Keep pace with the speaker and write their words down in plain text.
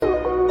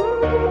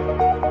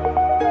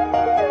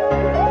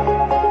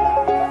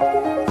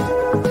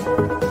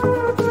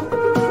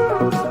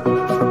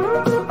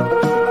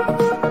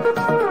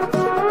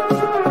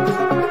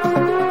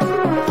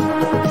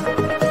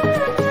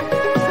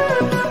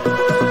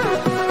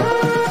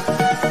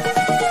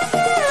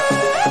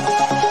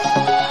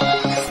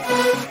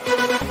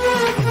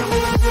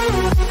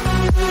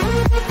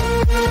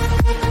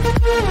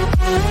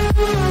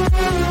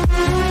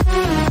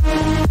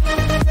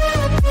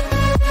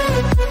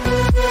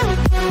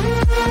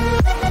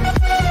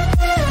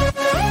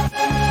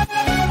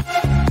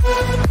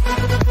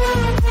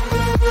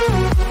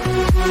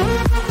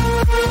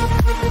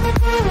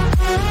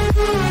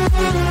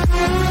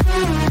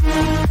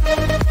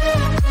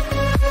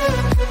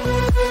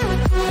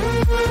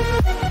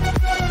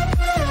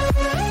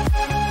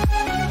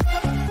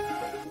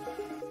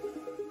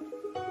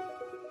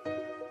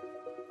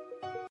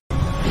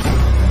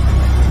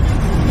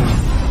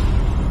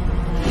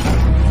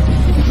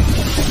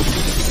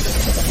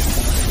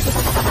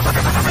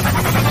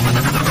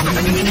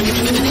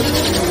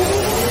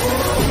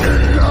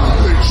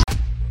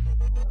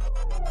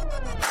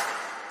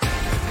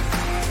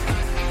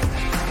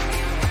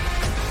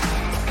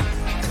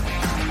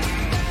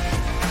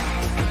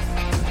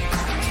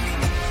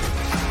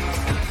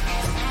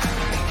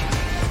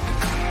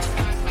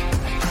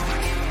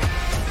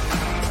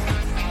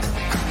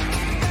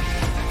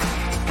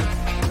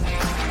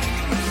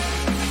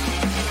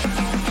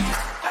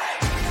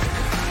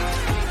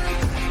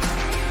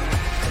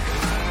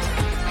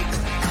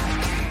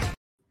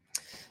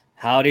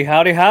Howdy,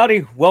 howdy,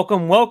 howdy.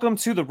 Welcome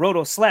to the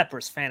Roto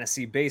Slappers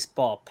Fantasy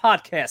Baseball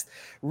Podcast.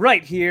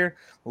 Right here,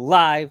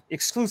 live,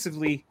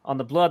 exclusively on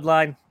the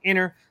Bloodline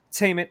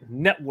Entertainment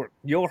Network.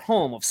 Your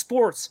home of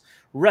sports,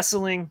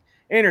 wrestling,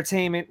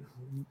 entertainment,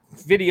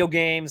 video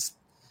games,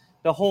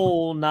 the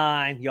whole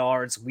 9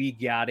 yards. We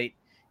got it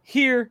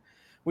here.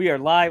 We are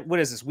live. What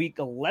is this, week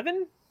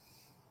 11?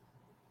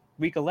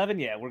 Week 11?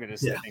 Yeah, we're going to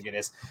say I think it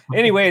is.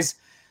 Anyways,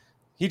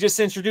 he just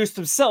introduced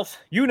himself.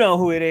 You know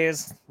who it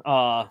is.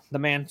 The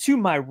man to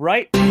my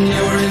right. You're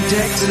in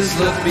Texas,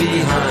 look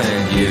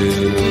behind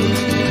you,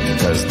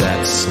 because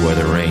that's where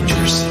the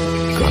Rangers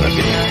gonna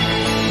be.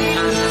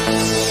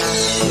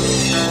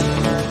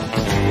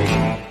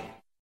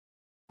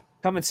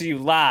 Coming to you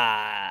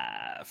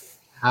live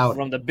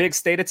from the big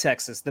state of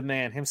Texas, the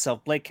man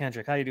himself, Blake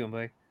Kendrick. How you doing,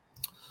 buddy?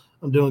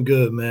 I'm doing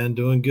good, man.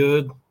 Doing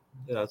good.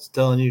 Yeah, I was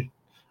telling you,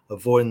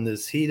 avoiding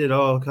this heat at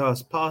all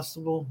costs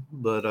possible,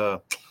 but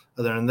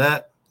other than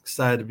that,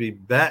 excited to be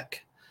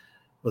back.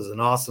 It was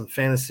an awesome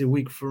fantasy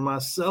week for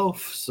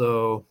myself.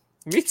 So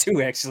me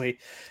too, actually.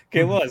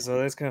 It was. So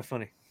that's kind of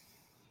funny.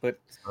 But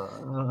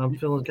I'm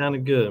feeling kind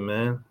of good,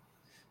 man.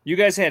 You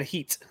guys had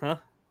heat, huh?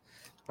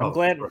 I'm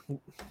glad. Sure.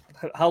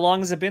 How long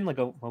has it been? Like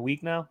a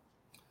week now?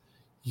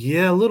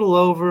 Yeah, a little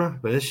over,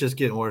 but it's just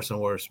getting worse and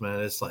worse,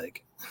 man. It's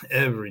like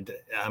every day.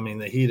 I mean,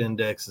 the heat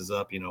index is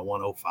up,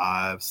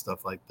 105,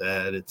 stuff like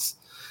that.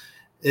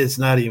 It's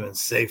not even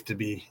safe to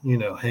be,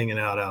 hanging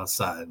out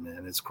outside,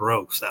 man. It's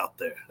gross out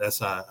there. That's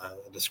how I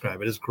describe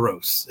it. It's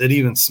gross. It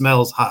even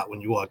smells hot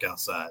when you walk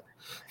outside.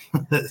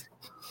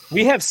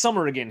 We have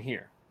summer again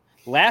here.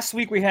 Last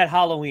week we had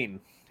Halloween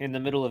in the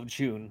middle of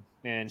June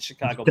in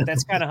Chicago, but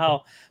that's kind of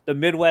how the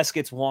Midwest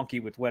gets wonky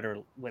with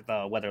weather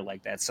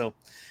like that. So,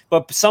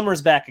 but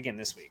summer's back again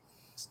this week.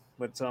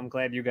 But so I'm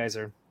glad you guys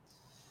are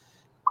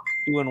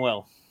doing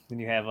well when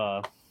you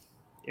have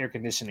air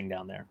conditioning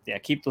down there. Yeah,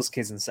 keep those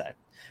kids inside.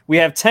 We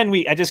have 10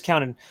 weeks. I just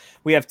counted.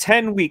 We have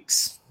 10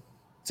 weeks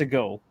to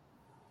go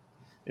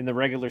in the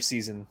regular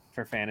season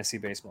for fantasy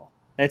baseball.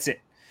 That's it.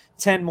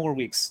 10 more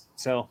weeks.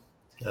 So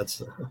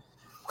that's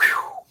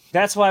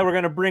why we're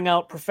going to bring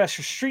out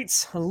Professor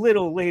Streets a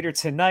little later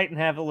tonight and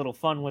have a little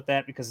fun with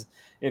that, because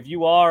if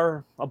you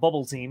are a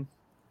bubble team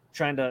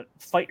trying to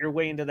fight your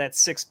way into that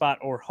 6th spot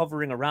or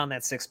hovering around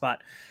that 6th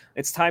spot,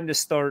 it's time to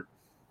start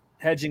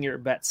hedging your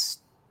bets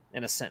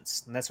in a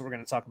sense. And that's what we're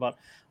going to talk about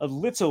a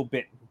little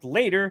bit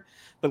later.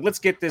 But let's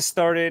get this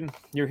started.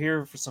 You're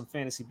here for some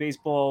fantasy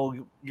baseball.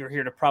 You're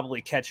here to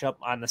probably catch up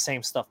on the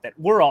same stuff that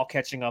we're all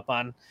catching up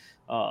on,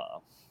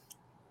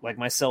 like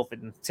myself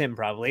and Tim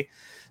probably.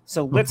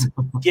 So let's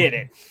get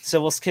it.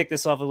 So let's kick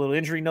this off a little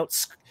injury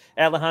notes.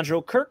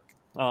 Alejandro Kirk,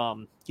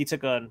 he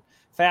took a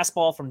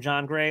fastball from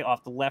John Gray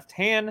off the left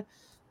hand.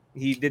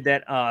 He did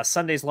that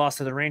Sunday's loss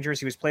to the Rangers.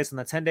 He was placed on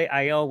the 10-day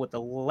IL with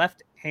the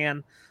left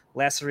hand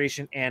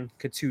laceration and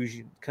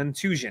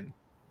contusion.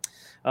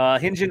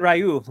 Hyun-Jin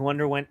Ryu, who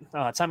underwent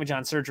Tommy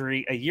John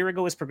surgery a year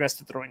ago, has progressed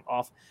to throwing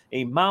off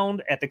a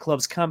mound at the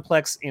club's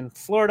complex in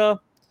Florida.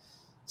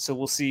 So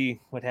we'll see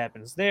what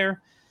happens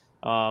there.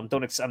 I'm not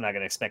going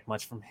to expect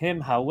much from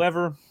him.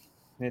 However,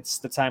 the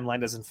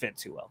timeline doesn't fit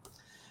too well.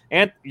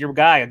 And your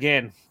guy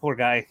again, poor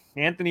guy,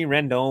 Anthony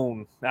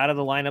Rendon, out of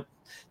the lineup.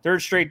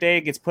 3rd straight day,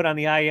 gets put on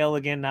the IL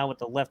again now with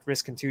the left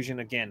wrist contusion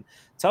again.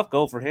 Tough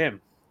go for him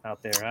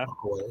out there, huh?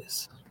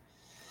 Always.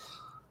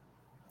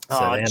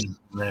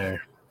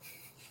 There.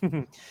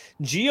 Gio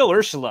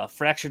Urshela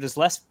fractured his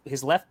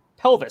left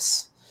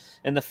pelvis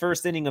in the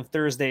first inning of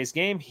Thursday's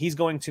game. He's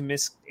going to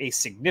miss a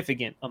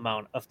significant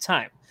amount of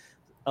time.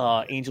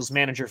 Angels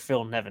manager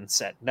Phil Nevin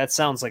said. That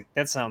sounds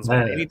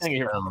bad. Anything you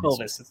hear from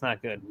pelvis, it's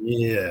not good.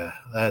 Yeah,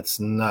 that's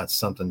not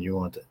something you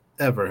want to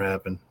ever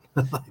happen.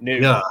 No.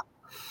 God.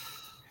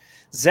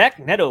 Zach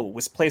Neto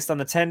was placed on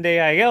the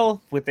 10-day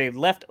IL with a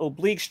left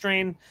oblique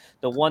strain,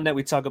 the one that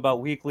we talk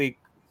about weekly.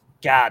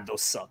 God,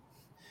 those suck.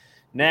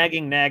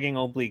 Nagging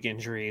oblique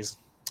injuries.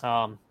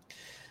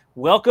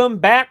 Welcome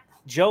back,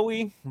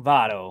 Joey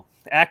Votto.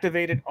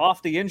 Activated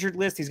off the injured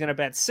list. He's going to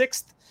bat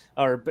 6th,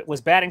 or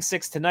was batting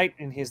 6th tonight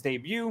in his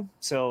debut.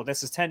 So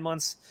this is 10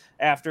 months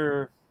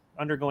after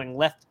undergoing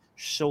left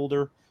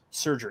shoulder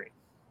surgery.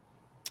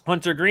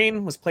 Hunter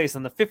Green was placed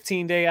on the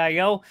 15-day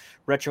IL,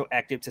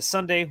 retroactive to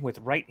Sunday with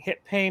right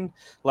hip pain.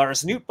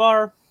 Lars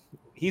Nootbaar,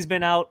 he's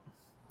been out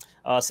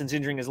since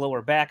injuring his lower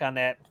back on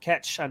that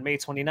catch on May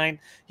 29th.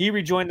 He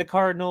rejoined the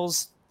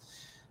Cardinals.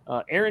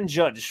 Aaron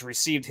Judge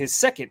received his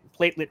 2nd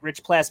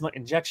platelet-rich plasma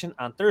injection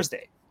on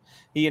Thursday.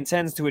 He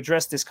intends to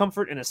address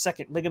discomfort in a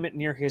 2nd ligament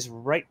near his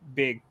right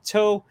big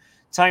toe.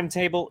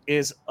 Timetable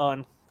is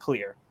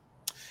unclear.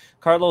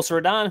 Carlos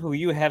Rodon, who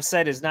you have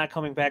said is not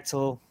coming back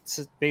till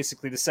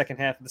basically the second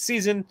half of the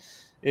season,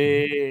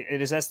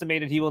 it is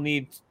estimated he will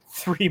need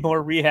 3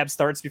 more rehab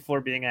starts before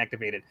being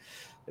activated.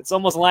 It's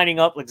almost lining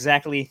up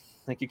exactly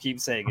like you keep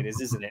saying it is,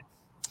 isn't it?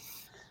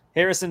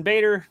 Harrison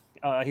Bader,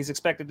 he's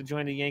expected to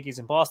join the Yankees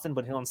in Boston,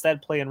 but he'll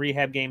instead play in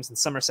rehab games in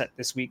Somerset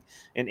this week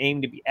and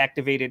aim to be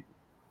activated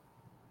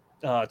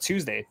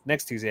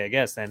next Tuesday, I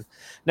guess. Then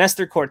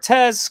Nestor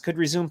Cortez could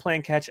resume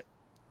playing catch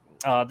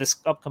this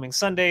upcoming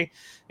Sunday,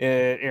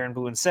 Aaron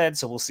Boone said,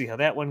 so we'll see how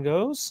that one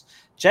goes.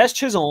 Jazz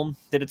Chisholm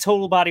did a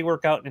total body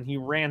workout, and he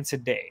ran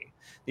today.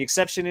 The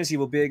exception is he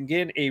will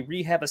begin a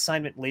rehab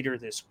assignment later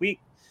this week.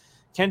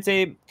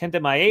 Kente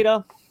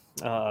Maeda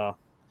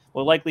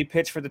will likely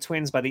pitch for the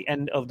Twins by the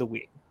end of the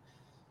week.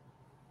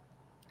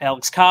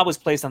 Alex Cobb was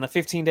placed on the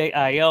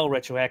 15-day IL,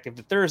 retroactive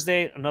to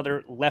Thursday,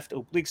 another left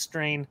oblique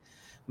strain.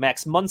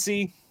 Max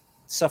Muncy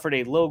suffered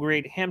a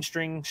low-grade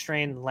hamstring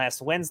strain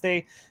last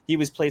Wednesday. He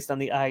was placed on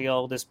the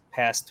IL this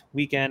past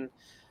weekend.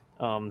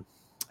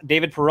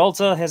 David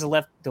Peralta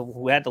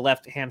who had the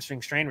left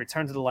hamstring strain,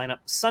 returned to the lineup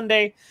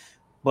Sunday,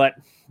 but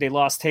they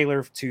lost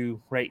Taylor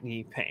to right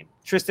knee pain.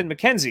 Tristan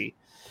McKenzie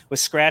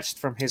was scratched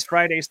from his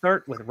Friday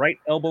start with right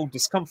elbow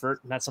discomfort.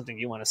 Not something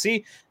you want to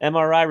see.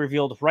 MRI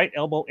revealed right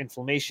elbow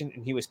inflammation,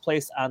 and he was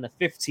placed on the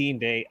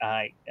 15-day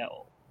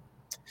IL.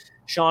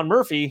 Sean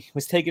Murphy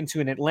was taken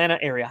to an Atlanta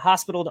area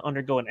hospital to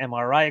undergo an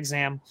MRI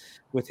exam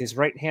with his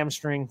right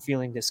hamstring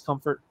feeling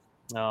discomfort.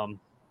 So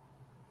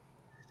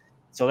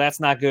that's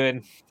not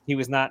good. He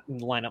was not in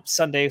the lineup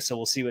Sunday, so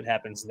we'll see what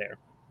happens there.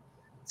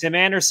 Tim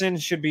Anderson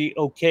should be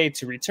okay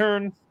to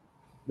return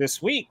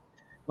this week.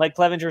 Like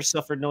Clevenger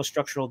suffered no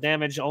structural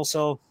damage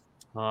also.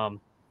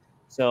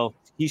 So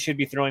he should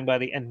be throwing by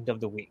the end of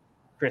the week.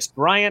 Chris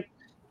Bryant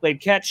played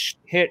catch,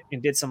 hit,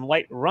 and did some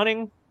light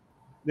running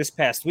this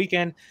past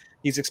weekend.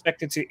 He's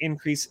expected to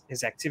increase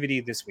his activity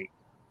this week.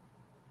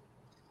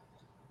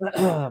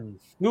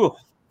 Eduardo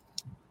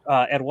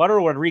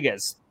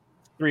Rodriguez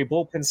threw a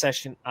bullpen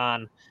session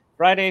on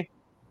Friday.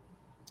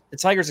 The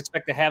Tigers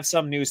expect to have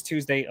some news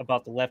Tuesday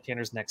about the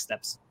left-hander's next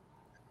steps.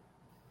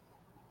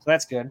 So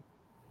that's good.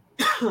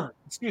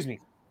 Excuse me.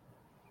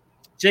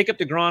 Jacob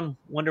deGrom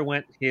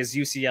underwent his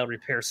UCL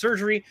repair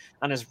surgery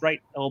on his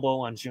right elbow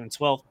on June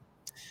 12th.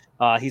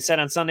 He said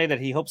on Sunday that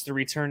he hopes to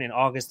return in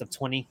August of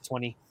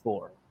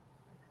 2024.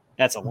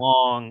 That's a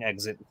long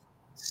exit.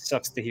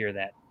 Sucks to hear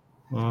that.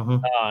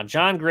 Mm-hmm.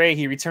 John Gray,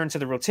 he returned to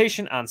the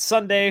rotation on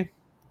Sunday.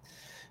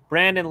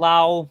 Brandon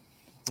Lau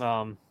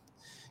can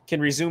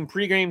resume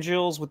pregame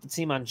drills with the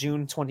team on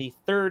June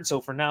 23rd.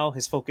 So for now,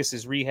 his focus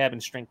is rehab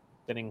and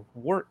strengthening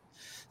work.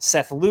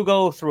 Seth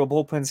Lugo threw a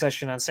bullpen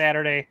session on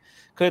Saturday.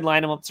 Could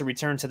line him up to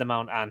return to the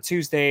mound on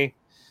Tuesday.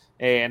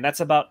 And that's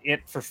about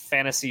it for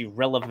fantasy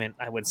relevant,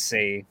 I would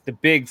say. The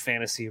big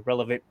fantasy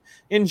relevant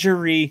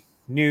injury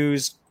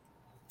news.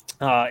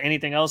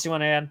 Anything else you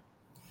want to add?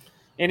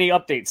 Any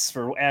updates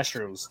for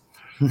Astros?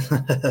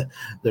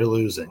 They're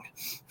losing.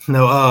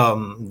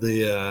 No,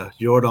 the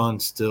Jordan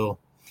still,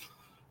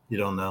 you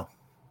don't know.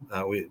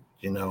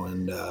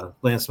 And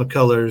Lance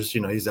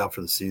McCullers, he's out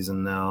for the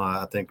season now.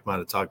 I think might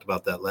have talked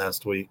about that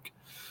last week.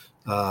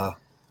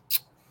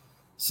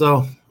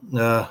 So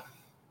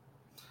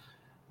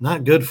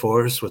not good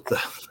for us with the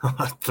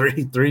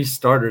three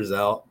starters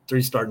out,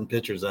 3 starting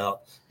pitchers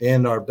out,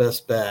 and our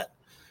best bat.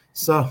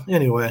 So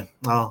anyway,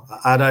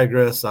 I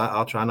digress.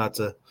 I'll try not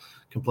to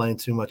complain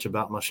too much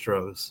about my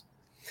Stros.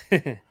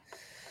 At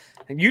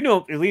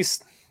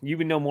least you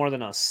would know more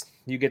than us.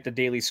 You get the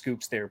daily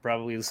scoops there.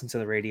 Probably listen to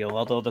the radio.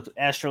 Although the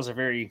Astros are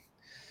very,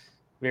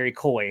 very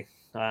coy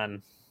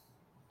on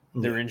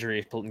their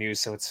injury news,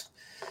 so it's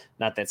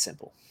not that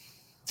simple.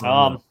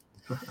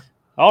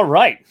 All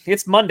right,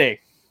 it's Monday.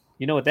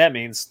 You know what that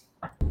means.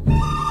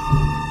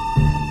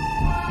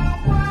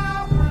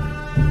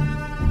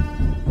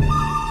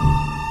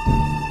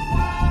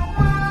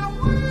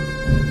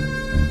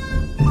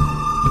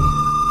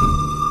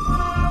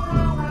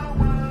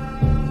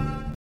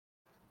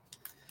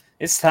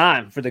 It's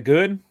time for the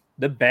good,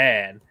 the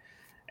bad,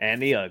 and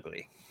the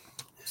ugly.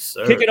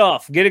 Sir. Kick it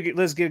off.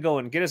 Let's get it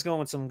going. Get us going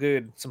with some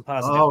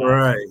positive. All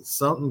right,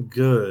 something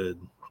good.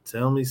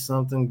 Tell me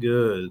something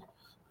good.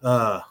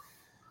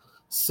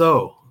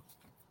 So,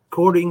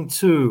 according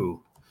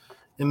to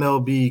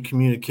MLB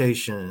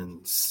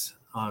Communications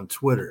on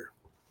Twitter,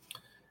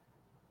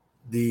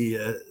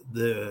 the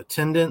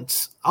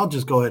attendance, I'll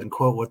just go ahead and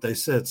quote what they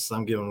said since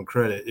I'm giving them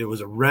credit. It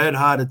was a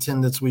red-hot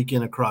attendance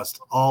weekend across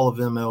all of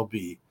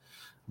MLB.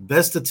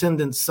 Best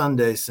attendance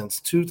Sunday since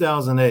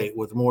 2008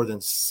 with more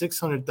than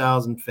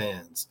 600,000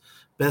 fans.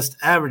 Best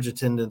average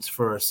attendance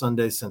for a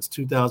Sunday since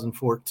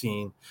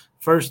 2014.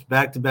 First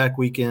back-to-back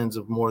weekends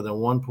of more than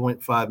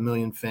 1.5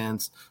 million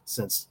fans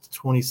since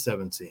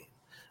 2017.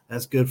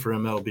 That's good for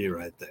MLB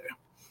right there.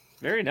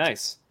 Very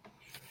nice.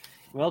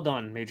 Well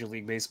done, Major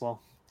League Baseball.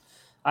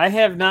 I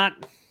have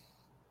not.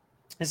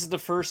 This is the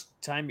first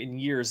time in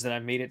years that I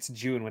made it to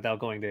June without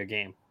going to a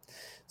game.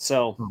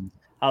 So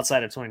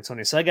outside of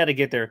 2020. So I got to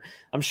get there.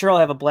 I'm sure I'll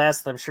have a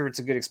blast. I'm sure it's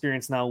a good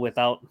experience now with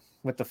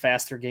the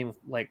faster game.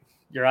 Like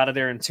you're out of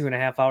there in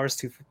 2.5 hours,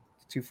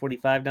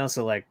 2:45 now.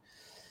 So like,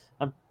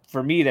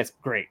 for me, that's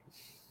great.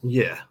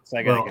 Yeah. So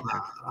I got to get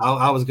there.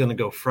 I was going to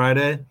go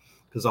Friday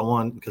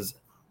because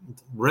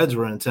Reds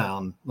were in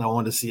town. And I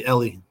wanted to see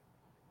Ellie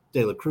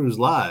De La Cruz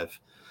live.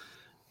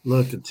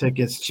 Looked at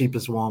tickets.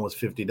 Cheapest one was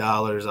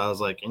 $50. I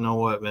was like, you know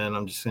what, man?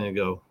 I'm just going to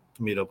go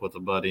meet up with a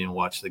buddy and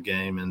watch the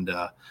game. And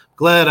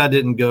glad I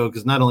didn't go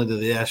because not only did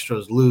the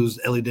Astros lose,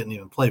 Ellie didn't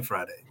even play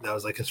Friday. That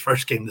was like his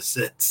first game to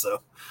sit.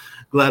 So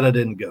glad I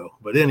didn't go.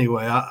 But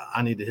anyway,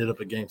 I need to hit up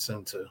a game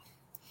soon too.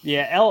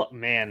 Yeah,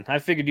 man, I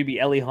figured you'd be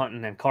Ellie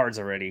hunting and cards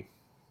already.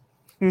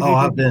 Oh,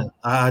 I've been.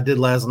 I did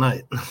last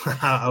night.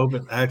 I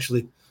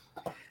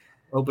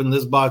opened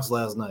this box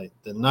last night.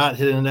 Did not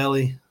hit an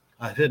Ellie.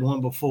 I've hit one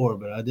before,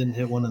 but I didn't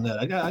hit one in that.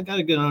 I got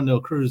to get on no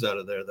cruise out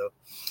of there though.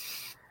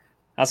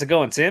 How's it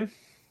going, Tim?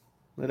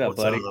 What up,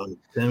 What's buddy? up,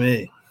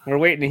 Timmy? We're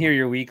waiting to hear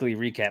your weekly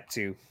recap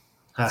too.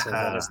 So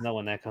let us know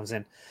when that comes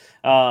in.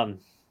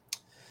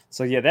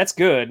 So yeah, that's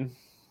good.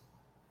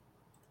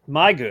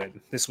 My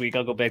good this week.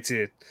 I'll go back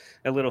to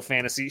a little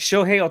fantasy.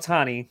 Shohei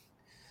Ohtani,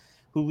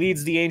 who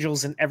leads the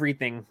Angels in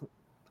everything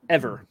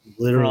ever.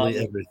 Literally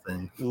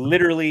everything.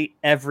 Literally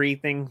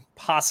everything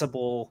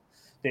possible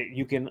that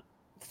you can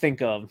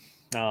think of.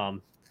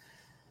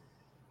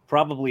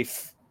 Probably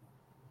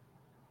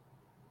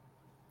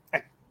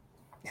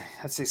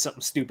I'd say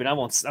something stupid. I'm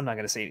not going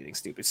to say anything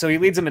stupid. So he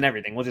leads them in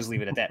everything. We'll just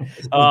leave it at that.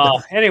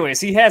 Anyways,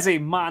 he has a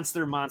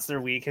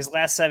monster week. His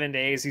last 7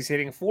 days, he's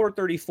hitting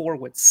 .434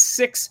 with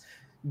 6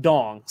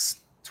 dongs,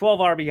 12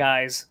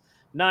 RBIs,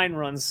 9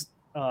 runs,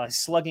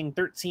 slugging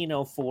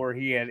 .1304.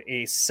 He had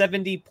a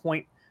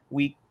 70-point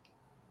week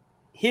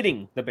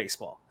hitting the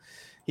baseball.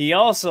 He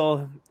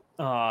also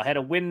had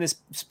a win this.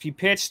 He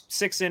pitched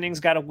 6 innings,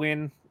 got a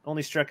win,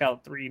 only struck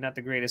out 3, not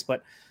the greatest,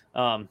 but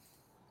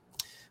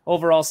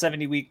overall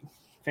 70-week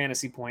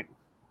fantasy point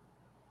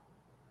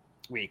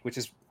week, which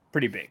is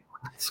pretty big.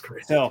 That's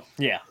crazy. So,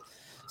 yeah.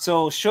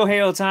 So,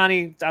 Shohei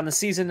Ohtani on the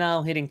season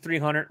now, hitting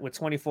 .300 with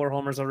 24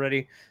 homers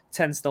already,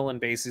 10 stolen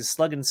bases,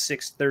 slugging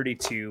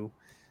 .632.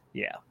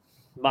 Yeah.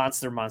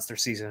 Monster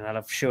season out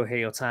of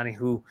Shohei Ohtani,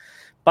 who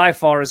by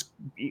far is,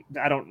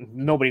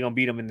 nobody going to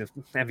beat him in the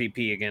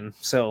MVP again.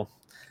 So,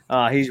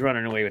 he's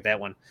running away with that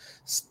one.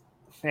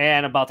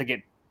 And about to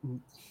get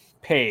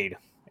paid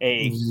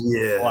a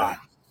lot.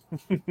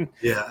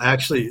 Yeah,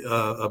 actually,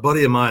 a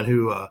buddy of mine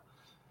who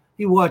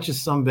he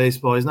watches some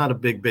baseball. He's not a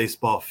big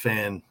baseball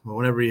fan. But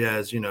whenever he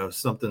has,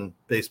 something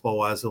baseball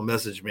wise, he'll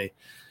message me.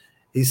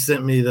 He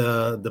sent me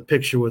the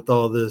picture with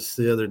all this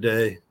the other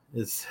day.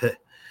 It's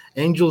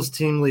Angels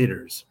team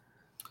leaders,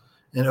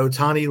 and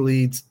Ohtani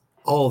leads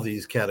all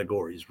these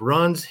categories: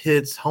 runs,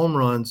 hits, home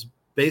runs,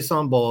 base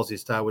on balls.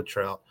 He's tied with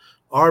Trout.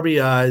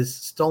 RBIs,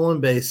 stolen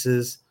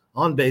bases,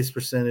 on base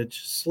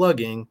percentage,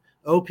 slugging,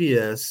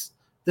 OPS.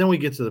 Then we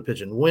get to the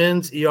pitching: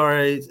 wins,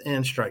 ERAs,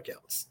 and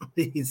strikeouts.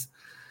 he's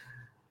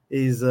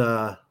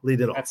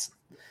leading all.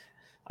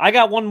 I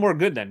got one more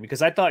good then,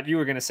 because I thought you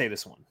were going to say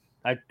this one.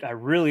 I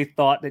really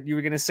thought that you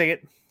were going to say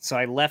it, so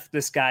I left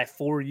this guy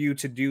for you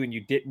to do, and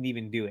you didn't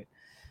even do it.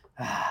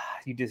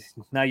 You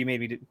made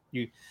me do.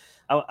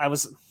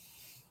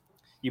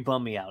 You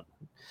bummed me out.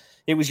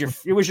 It was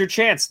your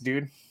chance,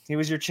 dude. It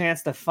was your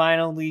chance to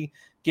finally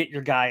get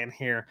your guy in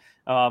here.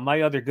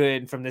 My other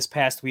good from this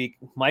past week,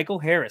 Michael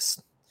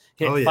Harris.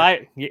 Hit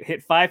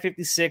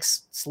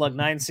 556, slug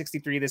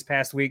 963 this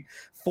past week,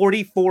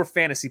 44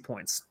 fantasy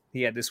points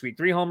he had this week,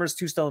 3 homers,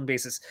 2 stolen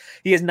bases.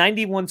 He has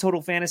 91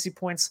 total fantasy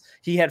points.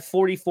 He had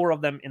 44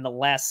 of them in the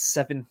last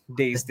 7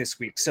 days this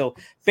week. So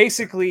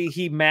basically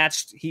he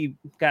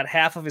got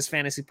half of his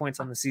fantasy points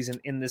on the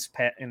season in this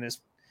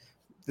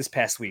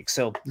past week.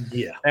 So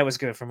yeah, that was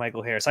good for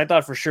Michael Harris. I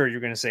thought for sure you were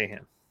going to say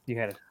him. You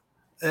had it.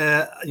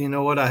 You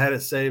know what? I had it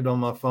saved on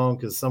my phone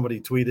because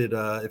somebody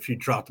tweeted, if you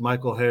dropped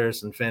Michael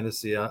Harris in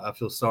fantasy, I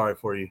feel sorry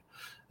for you.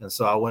 And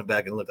so I went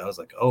back and looked. I was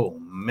like, oh,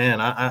 man,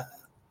 I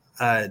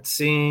had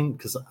seen,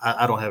 because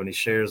I don't have any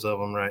shares of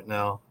him right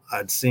now.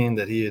 I'd seen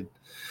that he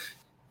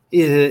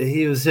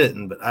was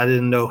hitting, but I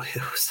didn't know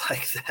it was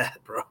like that,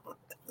 bro.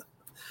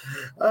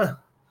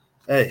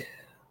 Hey,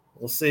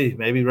 we'll see.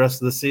 Maybe the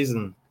rest of the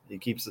season he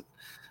keeps it.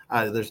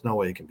 There's no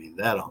way he can be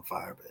that on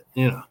fire, but,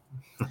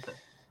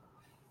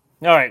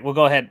 All right, we'll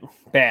go ahead.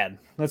 Bad.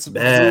 Let's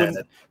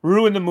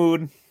ruin the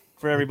mood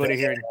for everybody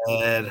here.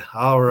 Bad.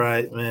 All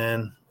right,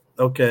 man.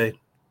 Okay.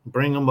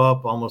 Bring them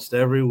up almost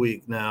every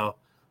week now.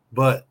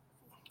 But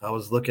I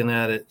was looking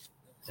at it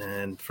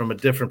and from a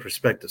different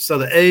perspective. So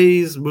the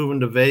A's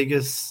moving to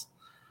Vegas,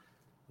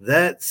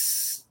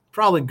 that's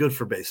probably good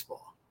for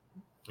baseball.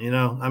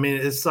 I mean,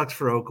 it sucks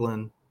for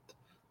Oakland,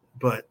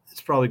 but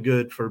it's probably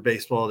good for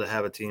baseball to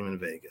have a team in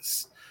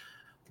Vegas.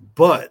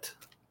 But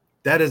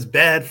that is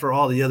bad for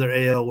all the other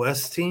AL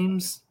West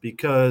teams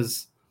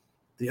because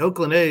the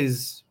Oakland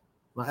A's,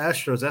 my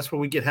Astros, that's where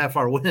we get half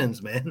our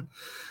wins, man.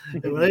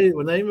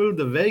 when they move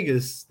to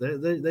Vegas,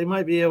 they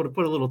might be able to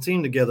put a little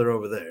team together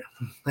over there.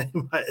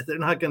 They're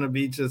not going to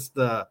be just,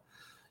 beanballing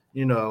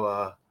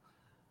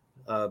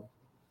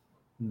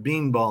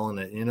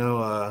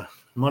it,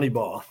 money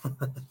ball.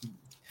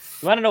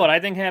 You want to know what I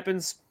think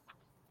happens?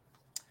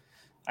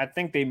 I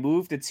think they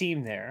move the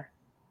team there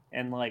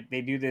and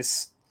they do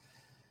this.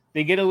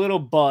 They get a little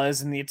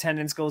buzz and the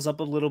attendance goes up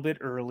a little bit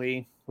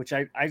early, which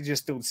I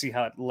just don't see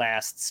how it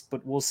lasts,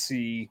 but we'll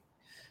see.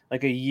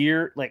 Like a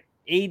year,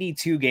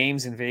 82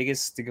 games in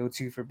Vegas to go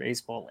to for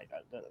baseball. Like,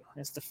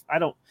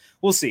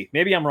 we'll see.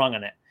 Maybe I'm wrong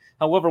on that.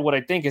 However, what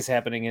I think is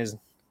happening is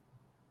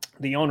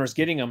the owners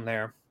getting them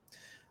there.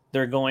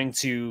 They're going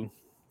to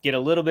get a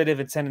little bit of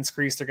attendance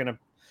increase. They're going to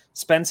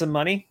spend some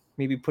money,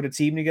 maybe put a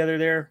team together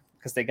there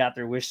because they got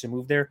their wish to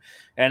move there,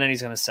 and then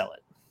he's going to sell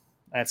it.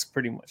 That's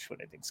pretty much what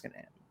I think is going to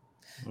happen.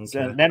 Okay.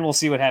 So then we'll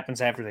see what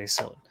happens after they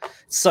sell it.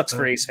 It sucks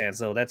for A's fans,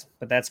 though.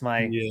 That's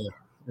my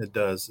It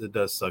does. It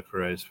does suck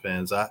for A's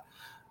fans.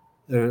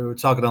 We're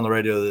talking on the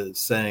radio that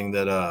saying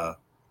that a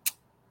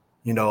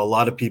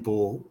lot of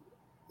people,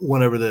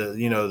 whenever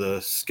the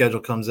schedule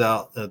comes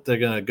out, that they're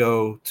going to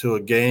go to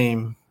a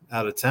game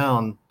out of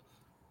town.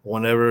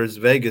 Whenever it's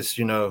Vegas,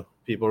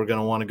 people are going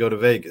to want to go to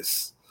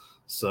Vegas.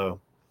 So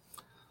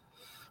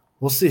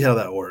we'll see how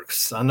that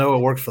works. I know it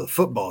worked for the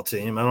football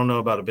team. I don't know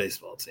about a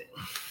baseball team.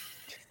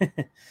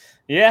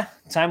 Yeah,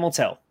 time will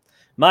tell.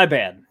 My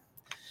bad.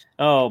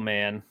 Oh,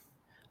 man.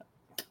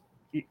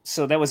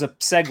 So that was a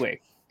segue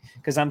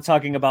because I'm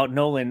talking about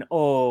Nolan.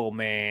 Oh,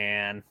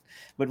 man.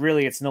 But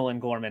really, it's Nolan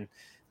Gorman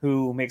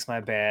who makes my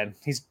bad.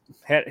 He's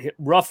had a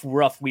rough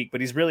week, but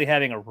he's really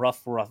having a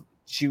rough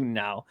June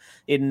now.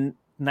 In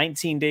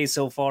 19 days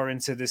so far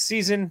into this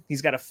season,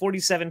 he's got a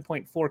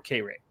 47.4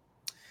 K rate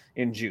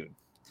in June.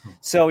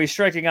 So he's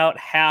striking out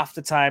half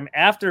the time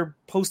after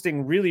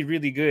posting really,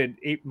 really good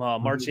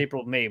March,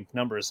 April, May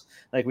numbers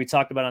like we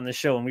talked about on the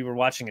show, and we were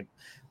watching it.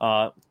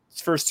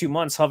 His first 2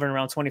 months hovering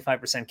around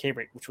 25% K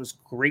rate, which was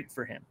great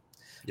for him.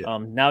 Yeah.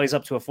 Now he's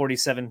up to a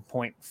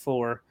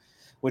 47.4,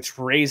 which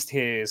raised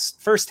his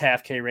first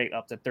half K rate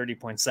up to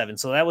 30.7.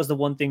 So that was the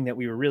one thing that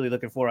we were really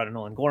looking for out of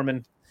Nolan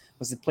Gorman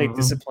was the plate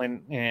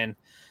discipline, and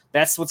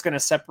that's what's going to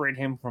separate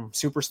him from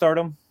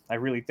superstardom, I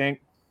really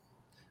think,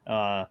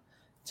 to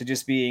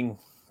just being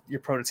your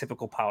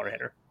prototypical power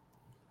hitter.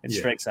 It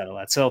strikes out a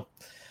lot. So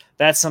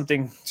that's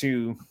something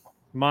to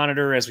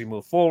monitor as we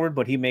move forward,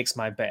 but he makes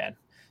my bad.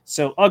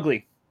 So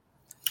ugly.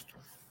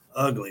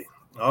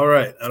 All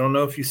right. I don't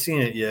know if you've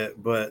seen it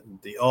yet, but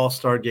the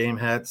All-Star game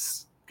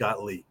hats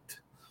got leaked.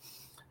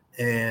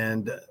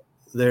 And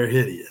they're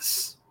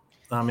hideous.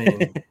 I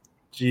mean,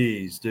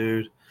 geez,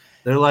 dude.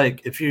 They're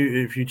like, if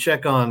you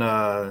check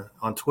on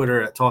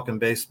Twitter at Talking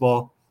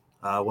Baseball,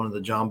 one of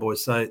the John Boy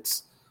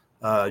sites,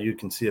 you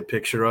can see a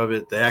picture of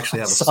it. They actually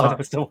have a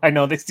sock. I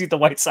know they see the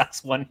White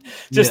Sox one.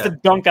 Just to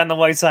dunk on the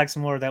White Sox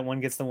more. That one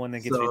gets the one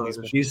that gets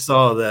me. You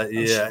saw that,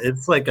 yeah.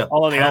 It's like they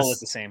all look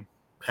the same.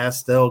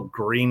 Pastel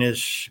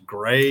greenish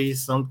gray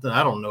something.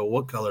 I don't know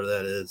what color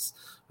that is,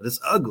 but it's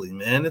ugly,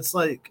 man. It's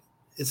like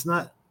it's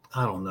not.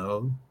 I don't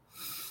know.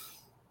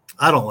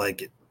 I don't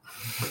like it.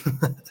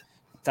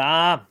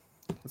 Tom,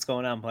 what's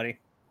going on, buddy?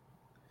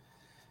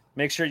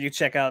 Make sure you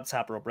check out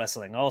Top Rope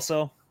Wrestling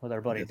also with our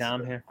buddy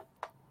Dom here.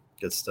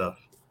 Good stuff.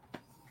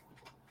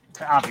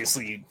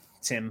 Obviously,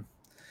 Tim,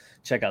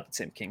 check out the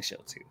Tim King Show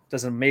too.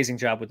 Does an amazing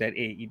job with that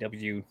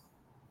AEW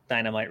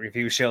Dynamite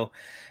review show.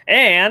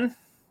 And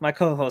my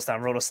co-host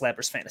on Roto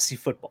Slappers Fantasy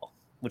Football,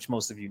 which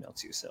most of you know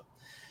too. So,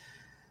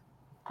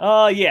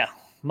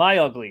 my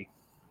ugly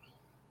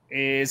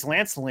is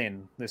Lance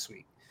Lynn this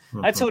week.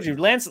 I told you,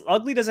 Lance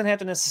ugly doesn't have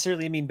to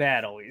necessarily mean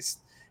bad always.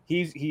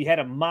 He had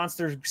a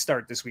monster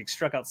start this week,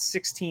 struck out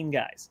 16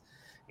 guys.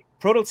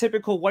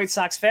 Prototypical White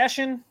Sox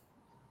fashion,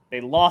 they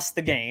lost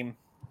the game.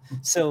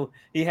 So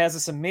he has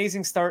this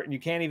amazing start, and you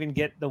can't even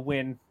get the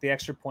win, the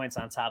extra points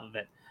on top of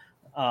it.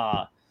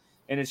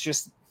 And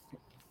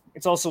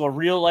it's also a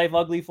real life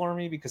ugly for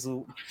me because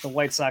the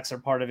White Sox are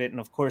part of it. And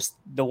of course,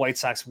 the White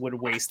Sox would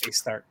waste a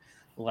start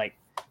like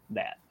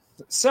that.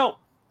 So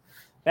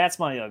that's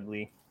my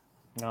ugly.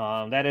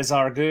 That is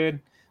our good,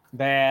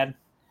 bad,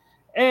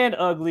 and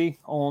ugly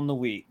on the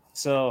week.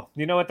 So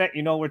you know what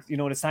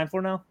it's time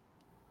for now?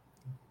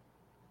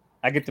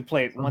 I get to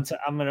play it once.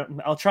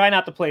 I'll try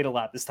not to play it a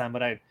lot this time,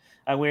 but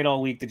I wait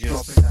all week to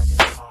just drop it like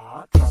it's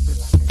hot, drop it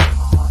like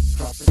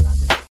it's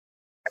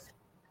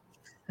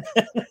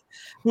hot.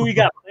 Who you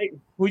got?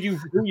 Who you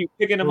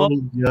picking them up?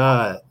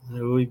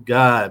 Who we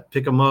got?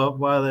 Pick them up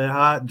while they're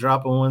hot,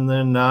 drop them when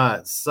they're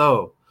not.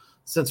 So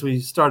since we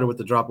started with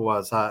the drop them while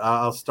it's hot,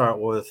 I'll start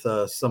with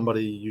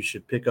somebody you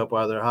should pick up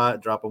while they're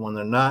hot, drop them when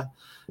they're not.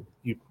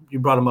 You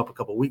brought him up a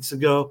couple weeks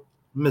ago.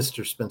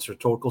 Mr. Spencer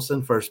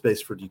Torkelson, first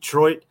base for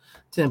Detroit,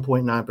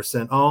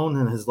 10.9% owned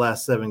in his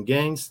last 7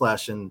 games,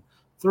 slashing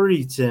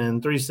 310,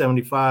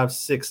 375,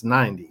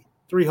 690.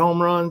 3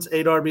 home runs,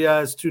 8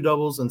 RBIs, 2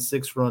 doubles, and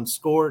 6 runs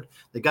scored.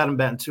 They got him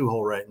batting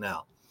 2-hole right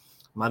now.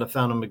 Might have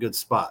found him a good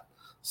spot.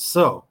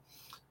 So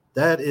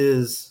that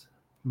is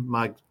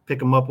my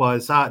pick him up while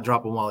he's hot,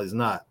 drop him while he's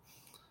not.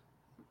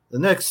 The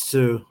next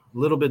two, a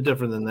little bit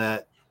different than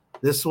that.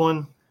 This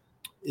one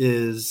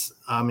is,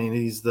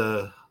 he's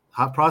the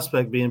hot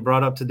prospect being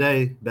brought up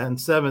today, batting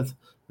 7th,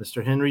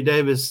 Mr. Henry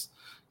Davis,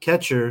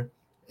 catcher,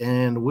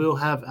 and will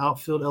have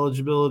outfield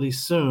eligibility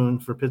soon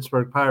for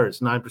Pittsburgh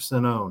Pirates,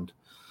 9% owned.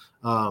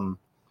 Not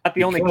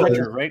the only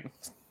catcher, right?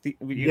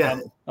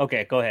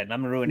 Okay, go ahead.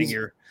 I'm ruining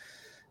your.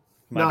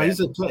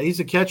 He's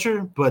a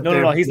catcher, but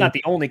no, he's not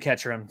the only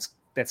catcher.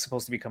 that's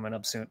supposed to be coming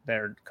up soon.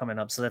 They're coming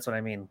up, so that's what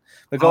I mean.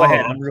 But go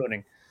ahead. I'm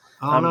ruining.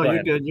 No,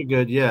 you're good. You're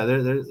good. Yeah,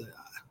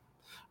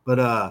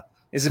 but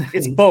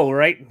it's Bo,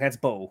 right? That's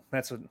Bo.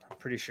 That's what I'm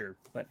pretty sure.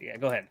 But yeah,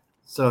 go ahead.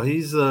 So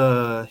he's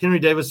Henry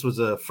Davis was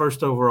a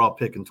first overall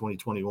pick in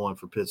 2021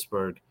 for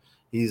Pittsburgh.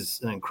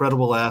 He's an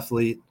incredible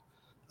athlete.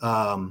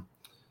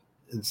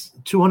 It's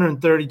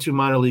 232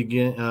 minor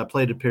league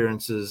plate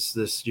appearances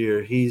this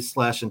year. He's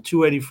slashing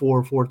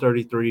 284,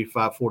 433,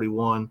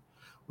 541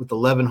 with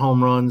 11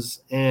 home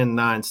runs and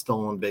 9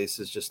 stolen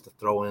bases, just to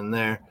throw in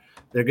there.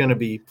 They're going to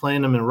be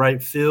playing him in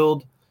right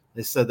field.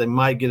 They said they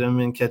might get him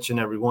in catching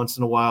every once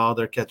in a while.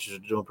 Their catchers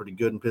are doing pretty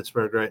good in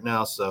Pittsburgh right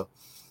now. So,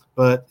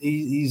 but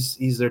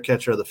he's their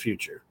catcher of the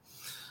future.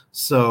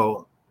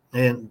 So,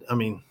 and I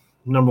mean,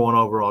 number 1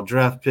 overall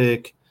draft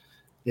pick.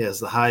 He has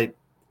the height.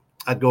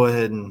 I'd go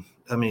ahead and,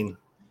 I mean,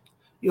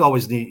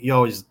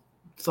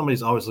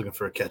 somebody's always looking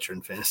for a catcher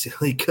in fantasy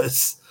league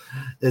because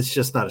it's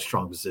just not a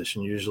strong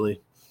position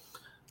usually.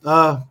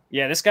 Yeah,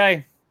 this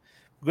guy,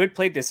 good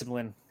plate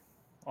discipline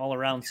all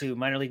around too.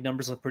 Minor league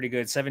numbers look pretty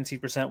good.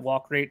 17%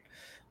 walk rate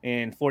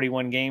in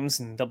 41 games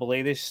in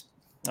AA this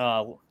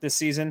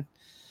season.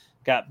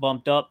 Got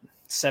bumped up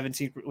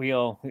 17.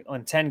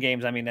 On 10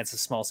 games. I mean, that's a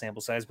small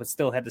sample size, but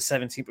still had the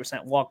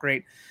 17% walk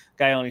rate.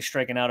 Guy only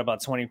striking out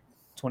about 24%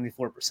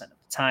 of the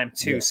time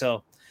too. Yeah.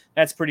 So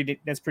that's pretty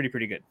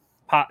good.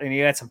 Pop, and he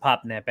had some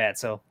pop in that bat.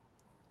 So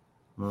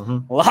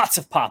lots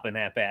of pop in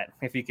that bat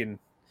if he can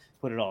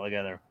put it all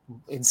together.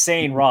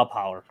 Insane raw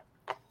power.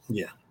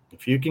 Yeah.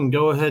 If you can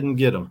go ahead and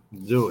get him,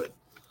 do it.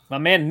 My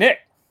man, Nick.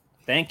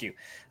 Thank you.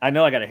 I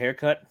know I got a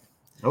haircut.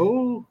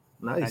 Oh,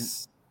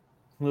 nice.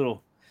 A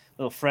little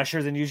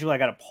fresher than usual. I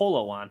got a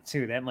polo on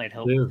too. That might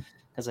help. Dude,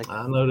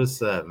 I noticed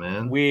that,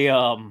 man. We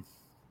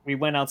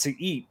went out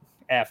to eat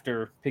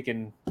after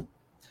picking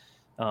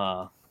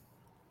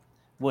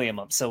William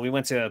up. So we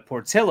went to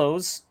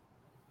Portillo's.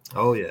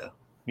 Oh, yeah.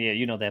 Yeah,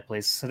 you know that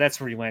place. So that's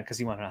where he went because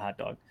he wanted a hot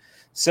dog.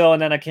 So,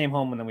 and then I came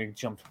home and then we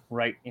jumped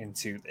right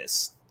into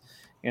this.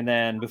 And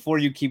then before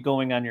you keep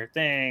going on your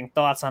thing,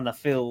 thoughts on the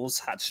Phils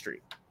hot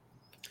streak.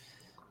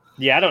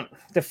 Yeah,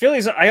 the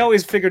Phillies, I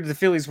always figured the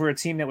Phillies were a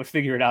team that would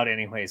figure it out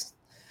anyways,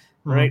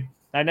 right?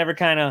 I never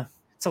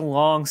it's a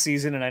long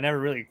season and I never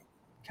really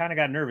kind of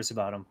got nervous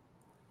about them.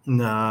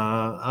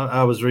 Nah,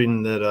 I was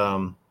reading that,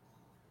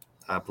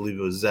 I believe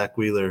it was Zach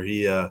Wheeler.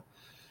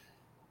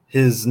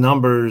 His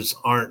numbers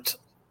aren't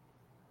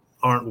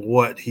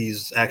what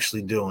he's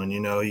actually doing.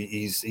 You know,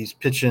 he's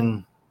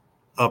pitching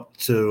up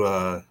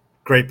to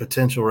great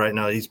potential right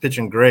now. He's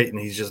pitching great, and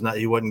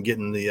he wasn't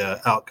getting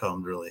the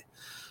outcome really.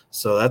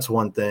 So that's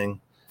one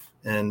thing.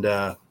 And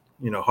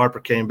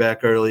Harper came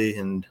back early,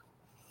 and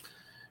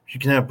if you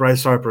can have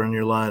Bryce Harper in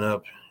your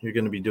lineup, you're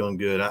going to be doing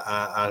good.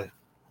 I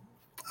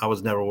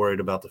was never worried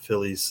about the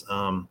Phillies.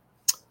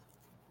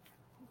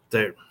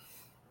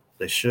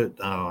 They should.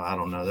 Oh, I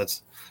don't know.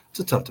 It's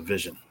a tough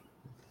division.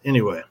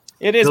 Anyway,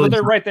 it is, but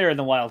they're right there in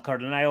the wild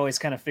card, and I always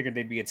kind of figured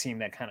they'd be a team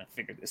that kind of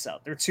figured this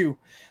out.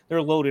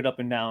 They're loaded up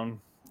and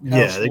down.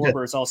 Kyle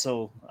Schwarber is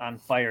also on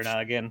fire now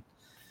again,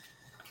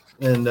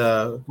 and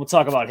we'll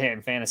talk about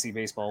him fantasy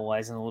baseball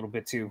wise in a little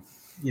bit too.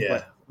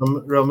 Yeah,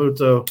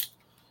 Realmuto,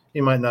 he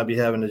might not be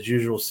having his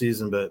usual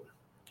season, but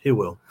he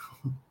will.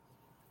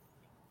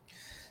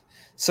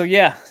 So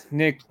yeah,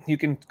 Nick, you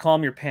can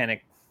calm your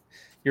panic.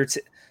 You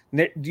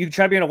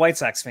try being a White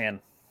Sox fan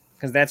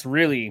because that's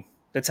really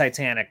the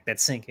Titanic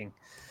that's sinking.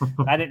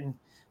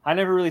 I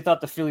never really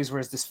thought the Phillies were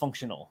as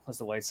dysfunctional as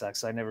the White Sox.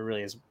 So I never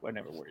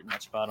worried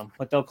much about them,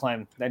 but they'll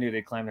climb. I knew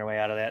they'd climb their way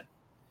out of that.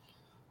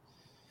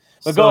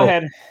 But go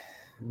ahead.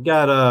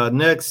 Got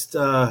next.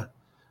 I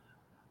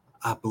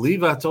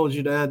believe I told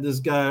you to add this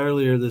guy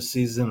earlier this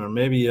season, or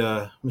maybe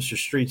Mr.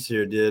 Streets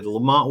here did.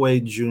 Lamont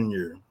Wade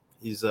Jr.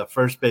 He's a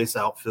first base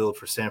outfield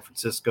for San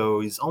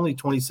Francisco. He's only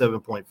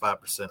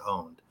 27.5%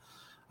 owned.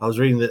 I was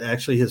reading that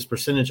actually his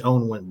percentage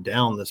owned went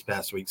down this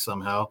past week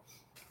somehow.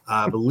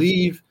 I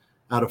believe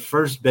out of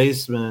first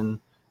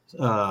baseman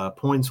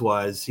points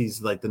wise,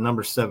 he's like the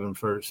number 7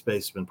 first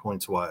baseman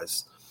points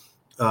wise.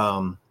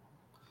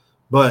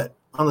 But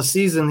on the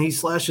season, he's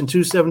slashing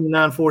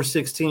 279,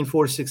 416,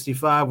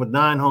 465 with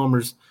 9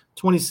 homers,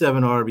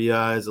 27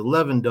 RBIs,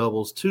 11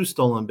 doubles, 2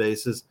 stolen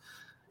bases.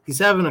 He's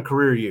having a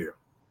career year.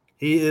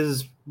 He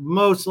is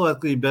most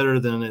likely better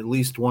than at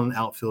least one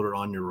outfielder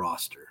on your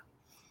roster,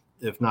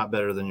 if not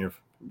better than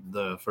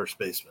the first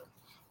baseman.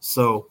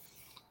 So,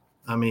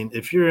 I mean,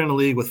 if you're in a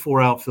league with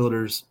 4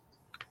 outfielders,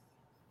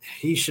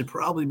 he should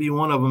probably be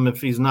one of them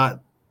if he's not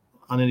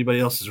on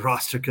anybody else's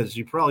roster, because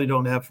you probably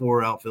don't have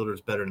 4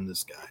 outfielders better than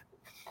this guy.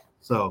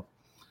 So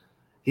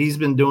he's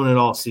been doing it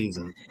all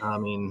season. I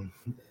mean,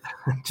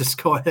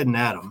 just go ahead and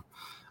add him.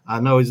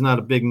 I know he's not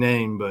a big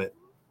name, but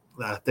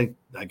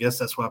I guess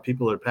that's why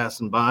people are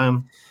passing by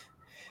him.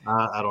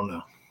 I don't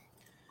know.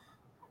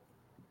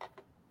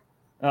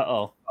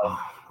 Uh-oh.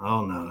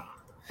 Oh, no.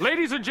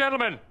 Ladies and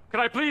gentlemen, can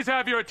I please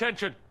have your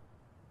attention?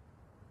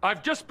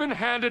 I've just been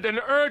handed an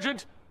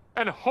urgent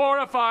and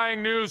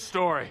horrifying news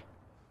story.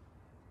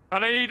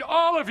 And I need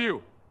all of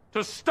you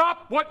to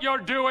stop what you're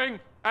doing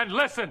and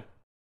listen.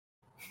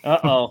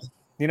 Uh-oh.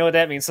 You know what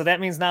that means? So that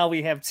means now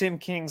we have Tim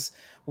King's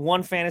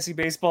one fantasy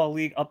baseball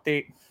league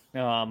update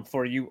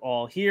for you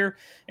all here.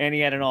 And he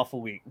had an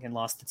awful week and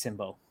lost to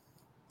Timbo.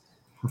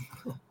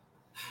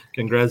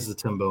 Congrats to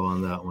Timbo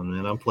on that one,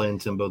 man. I'm playing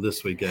Timbo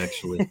this week,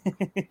 actually.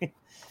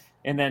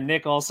 And then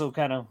Nick also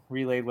kind of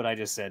relayed what I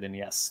just said. And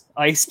yes,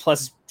 ice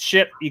plus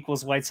ship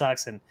equals White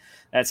Sox. And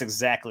that's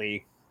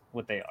exactly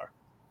what they are.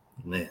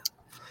 Man.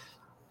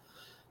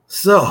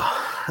 So,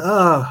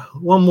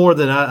 one more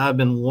that I've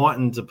been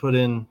wanting to put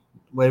in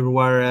waiver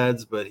wire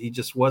ads, but he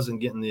just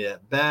wasn't getting the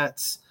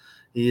at-bats.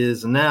 He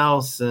is now,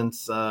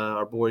 since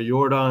our boy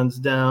Jordan's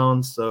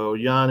down. So,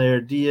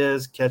 Yanair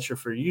Diaz, catcher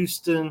for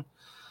Houston.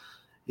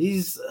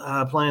 He's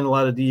playing a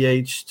lot of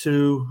DH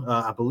too.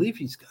 I believe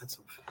he's got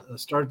some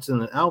starts in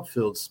the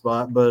outfield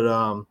spot,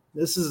 but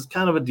this is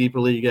kind of a deeper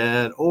league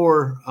ad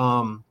or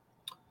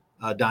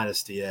a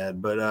dynasty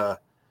ad. But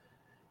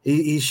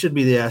he should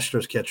be the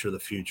Astros catcher of the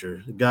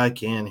future. The guy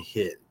can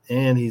hit,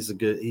 and he's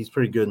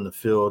pretty good in the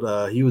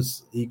field. He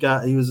was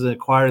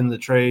acquired in the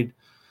trade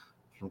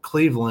from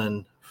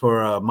Cleveland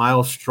for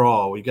Miles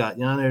Straw. We got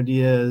Yanair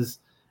Diaz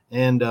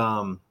and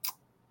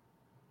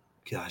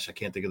gosh, I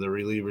can't think of the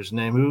reliever's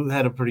name, who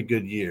had a pretty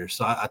good year.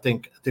 So I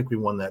think we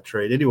won that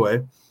trade.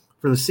 Anyway,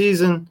 for the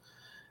season,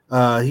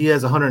 he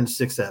has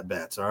 106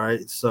 at-bats, all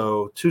right?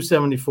 So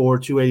 274,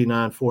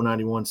 289,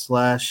 491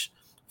 slash,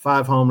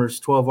 5 homers,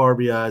 12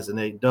 RBIs, and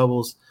 8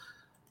 doubles.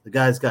 The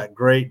guy's got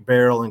great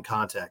barrel and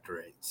contact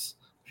rates.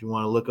 If you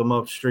want to look him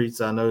up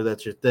streets, I know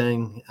that's your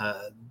thing.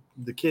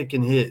 The kid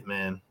can hit,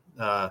 man.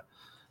 I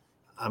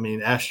mean,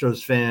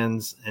 Astros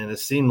fans, and it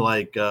seemed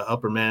like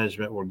upper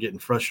management were getting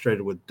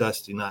frustrated with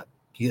Dusty not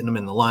getting him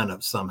in the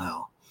lineup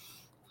somehow.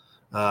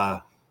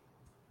 The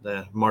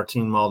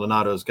Martin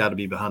Maldonado's got to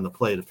be behind the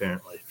plate,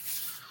 apparently.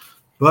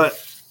 But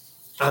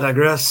I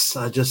digress.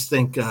 I just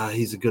think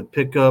he's a good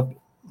pickup.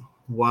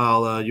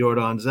 While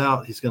Jordan's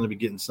out, he's going to be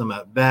getting some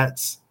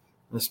at-bats.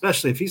 And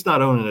especially if he's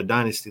not owning a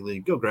dynasty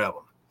league, go grab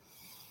him.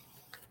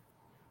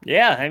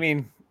 Yeah, I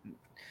mean,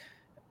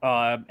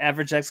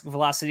 average exit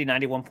velocity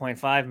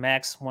 91.5,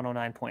 max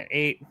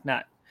 109.8.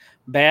 Not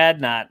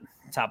bad, not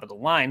top of the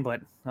line,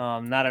 but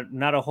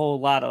not a whole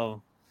lot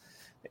of.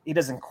 He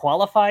doesn't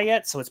qualify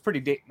yet, so it's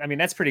pretty. I mean,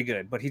 that's pretty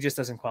good, but he just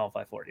doesn't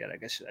qualify for it yet. I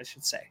guess I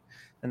should say,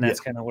 and that's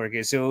kind of where it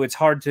is. So it's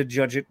hard to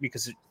judge it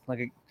because,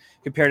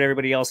 compared to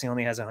everybody else, he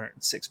only has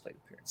 106 plate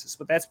appearances,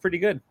 but that's pretty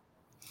good.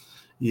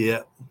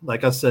 Yeah,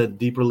 like I said,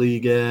 deeper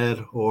league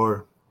ad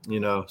or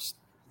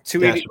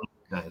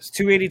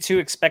 282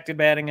 expected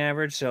batting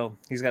average, so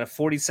he's got a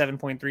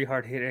 47.3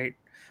 hard hit rate,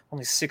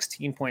 only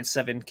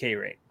 16.7 K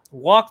rate.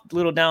 Walked a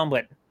little down,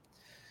 but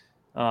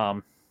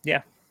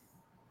yeah.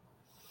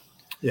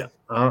 Yeah,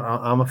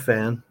 I'm a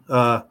fan.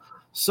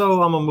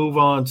 So I'm going to move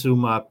on to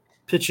my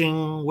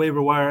pitching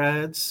waiver wire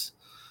ads.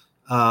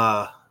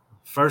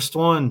 First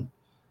one,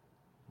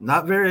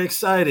 not very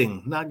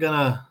exciting. Not going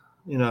to,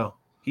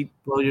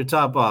 blow your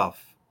top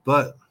off.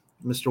 But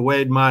Mr.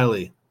 Wade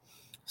Miley,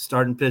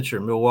 starting pitcher,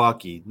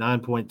 Milwaukee,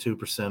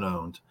 9.2%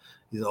 owned.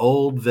 He's an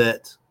old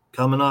vet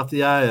coming off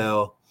the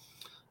IL.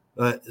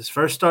 But his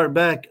first start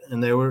back,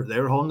 and they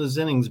were holding his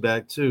innings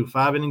back too.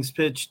 5 innings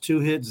pitched, 2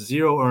 hits,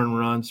 0 earned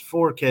runs,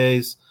 4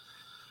 Ks.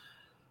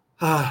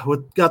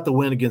 Got the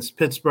win against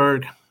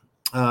Pittsburgh.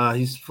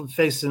 He's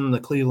facing the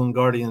Cleveland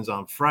Guardians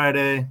on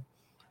Friday.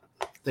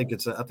 I think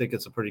it's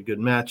a pretty good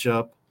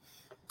matchup.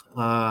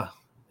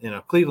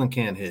 Cleveland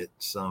can hit,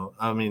 so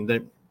I mean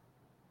they're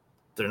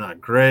not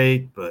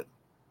great, but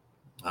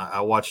I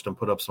watched them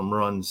put up some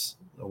runs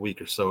a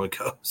week or so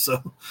ago.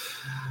 So,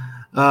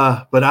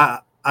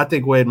 but I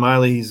think Wade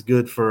Miley, he's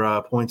good for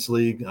points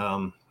league.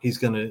 He's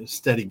going to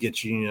steady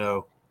get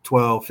you,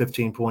 12,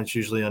 15 points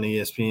usually on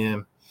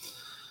ESPN.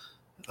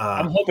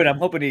 I'm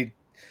hoping he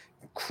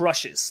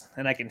crushes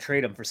and I can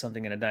trade him for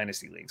something in a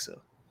dynasty league. So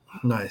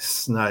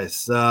nice.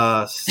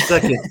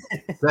 Second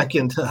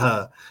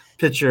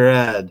pitcher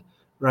ad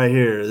right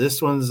here.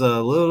 This one's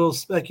a little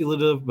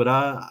speculative, but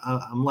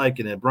I'm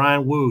liking it.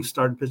 Brian Wu,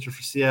 starting pitcher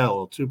for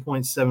Seattle,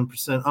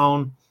 2.7%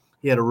 owned.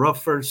 He had a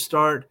rough first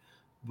start,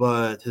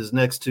 but his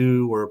next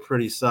 2 were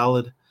pretty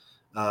solid.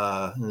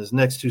 In his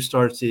next 2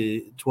 starts,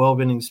 he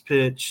 12 innings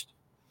pitched,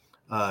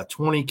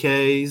 20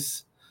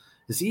 Ks.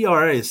 His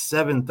ERA is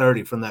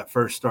 7.30 from that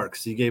first start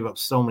because he gave up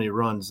so many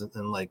runs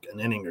in like an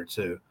inning or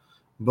 2.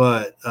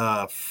 But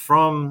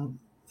from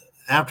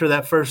after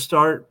that first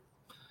start,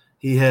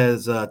 he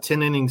has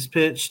 10 innings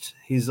pitched.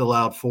 He's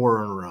allowed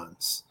 4 earned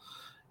runs.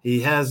 He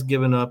has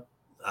given up,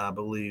 I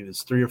believe,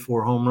 it's 3 or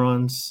 4 home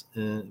runs,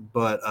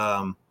 but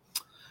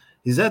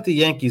he's at the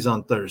Yankees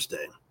on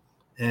Thursday.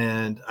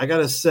 And I got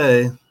to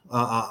say,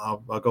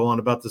 I'll go on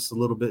about this a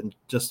little bit in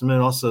just a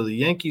minute. Also, the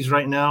Yankees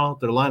right now,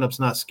 their lineup's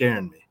not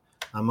scaring me.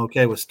 I'm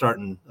okay with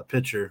starting a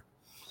pitcher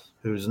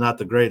who's not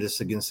the greatest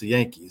against the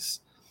Yankees.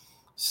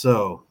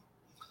 So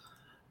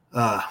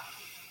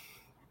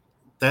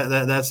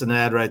that's an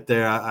ad right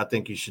there I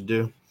think you should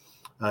do.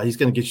 He's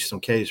going to get you some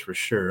Ks for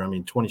sure. I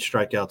mean, 20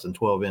 strikeouts in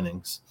 12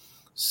 innings.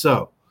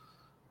 So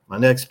my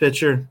next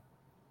pitcher,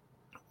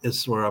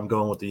 is where I'm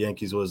going with the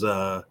Yankees, was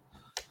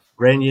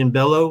Brandon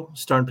Bello,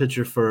 starting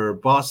pitcher for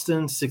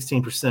Boston,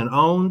 16%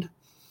 owned.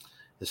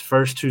 His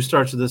first 2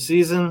 starts of the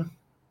season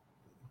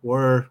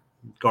were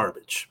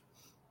garbage.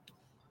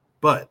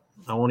 But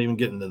I won't even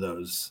get into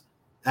those.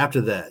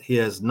 After that, he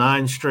has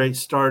 9 straight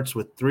starts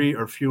with 3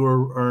 or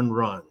fewer earned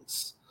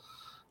runs.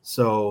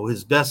 So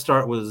his best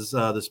start was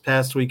this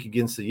past week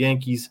against the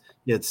Yankees.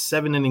 He had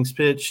 7 innings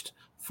pitched,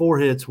 4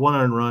 hits, 1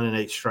 earned run, and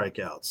 8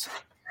 strikeouts.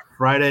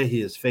 Friday,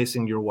 he is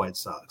facing your White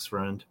Sox,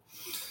 friend.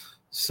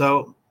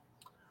 So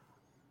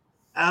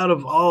out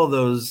of all of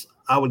those,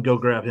 I would go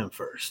grab him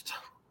first.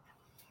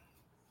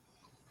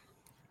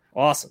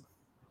 Awesome.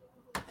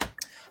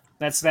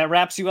 That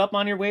wraps you up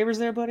on your waivers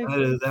there, buddy?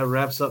 That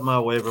wraps up my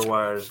waiver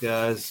wires,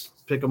 guys.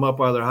 Pick them up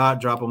while they're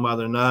hot, drop them while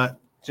they're not.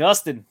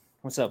 Justin,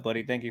 what's up,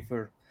 buddy? Thank you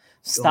for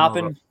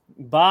stopping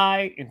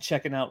by and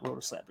checking out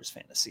Roto Slappers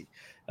Fantasy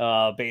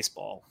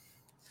Baseball.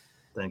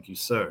 Thank you,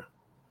 sir.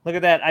 Look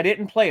at that. I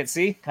didn't play it,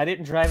 see? I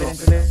didn't drive it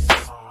into there.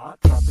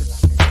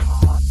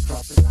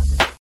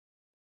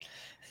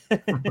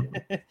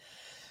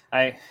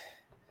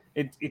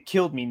 It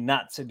killed me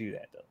not to do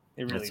that, though.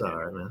 It really That's did.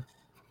 all right, man.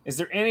 Is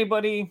there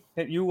anybody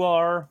that you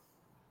are?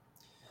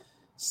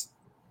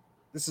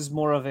 This is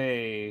more of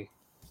a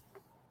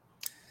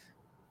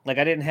I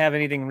didn't have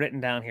anything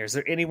written down here. Is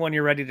there anyone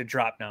you're ready to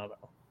drop now,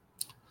 though?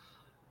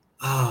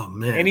 Oh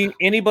man.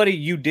 Anybody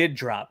you did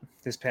drop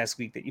this past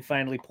week that you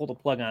finally pulled a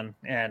plug on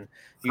and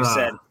you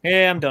said,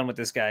 "Hey, I'm done with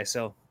this guy."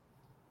 So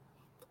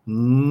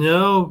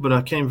no, but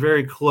I came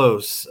very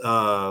close.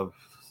 You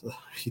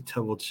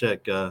double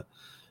check,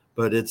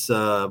 but it's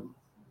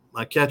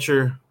my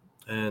catcher,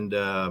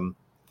 and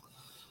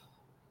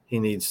he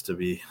needs to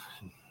be.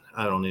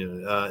 I don't need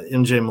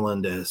MJ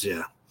Melendez.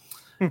 Yeah,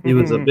 he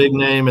was a big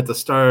name at the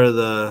start of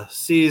the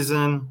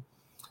season.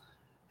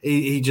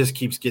 He just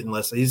keeps getting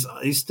less. He's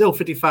still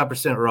 55%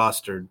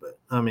 rostered, but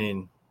I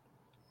mean,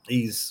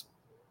 he's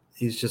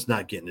just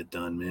not getting it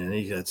done, man.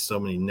 He had so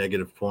many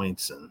negative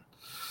points, and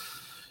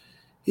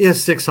he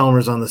has 6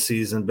 homers on the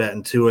season,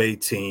 batting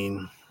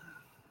 .218.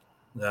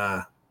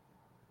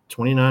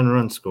 29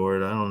 runs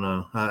scored. I don't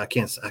know. I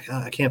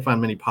can't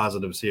find many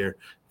positives here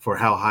for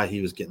how high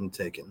he was getting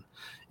taken.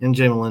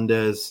 MJ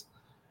Melendez,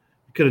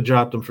 could have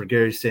dropped him for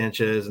Gary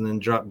Sanchez and then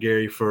dropped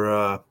Gary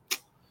for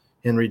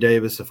Henry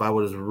Davis if I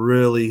was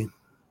really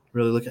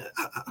looking.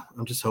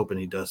 I'm just hoping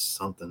he does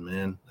something,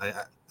 man.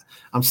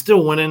 I'm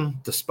still winning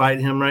despite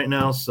him right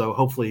now, so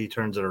hopefully he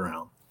turns it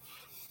around.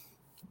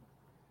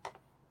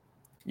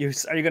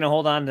 are you going to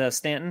hold on to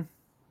Stanton?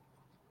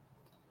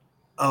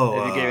 Oh,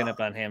 have you given up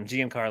on him,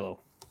 Giancarlo?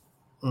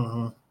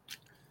 Mm-hmm.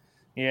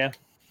 Yeah.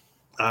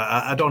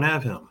 I don't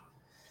have him.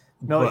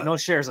 No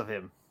shares of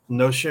him.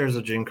 No shares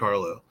of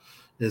Giancarlo.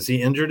 Is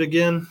he injured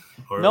again,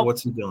 or nope.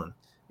 What's he doing?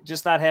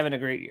 Just not having a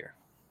great year.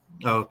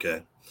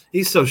 Okay,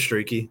 he's so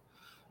streaky.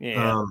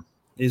 Yeah,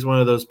 he's one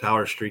of those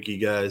power streaky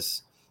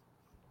guys.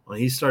 When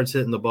he starts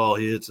hitting the ball,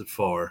 he hits it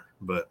far.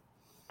 But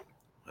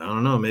I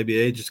don't know. Maybe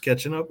age is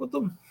catching up with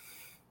him.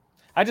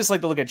 I just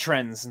like to look at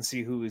trends and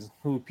see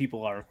who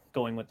people are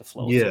going with the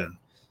flow. Yeah. So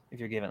if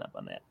you're giving up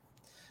on that,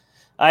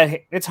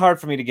 it's hard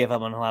for me to give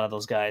up on a lot of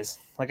those guys.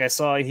 Like I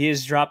saw,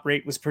 his drop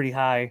rate was pretty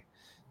high.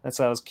 That's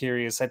why I was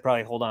curious. I'd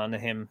probably hold on to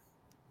him,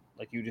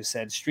 like you just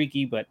said,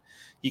 streaky, but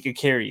he could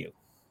carry you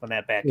when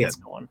that bat gets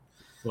going.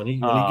 When he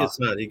gets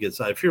hot, he gets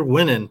hot. If you're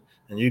winning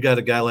and you got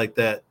a guy like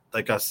that,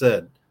 like I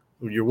said,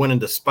 you're winning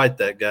despite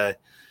that guy.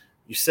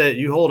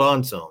 You hold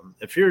on to him.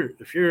 If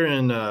you're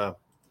in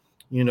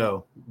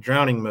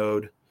drowning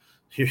mode,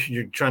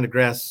 you're trying to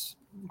grasp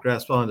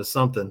onto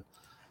something.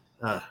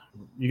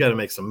 You got to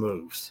make some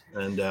moves,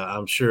 and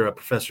I'm sure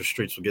Professor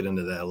Streets will get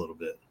into that a little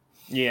bit.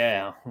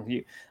 Yeah,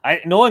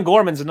 Nolan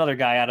Gorman's another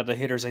guy out of the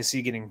hitters I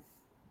see getting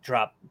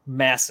dropped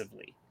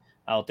massively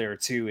out there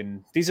too.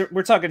 And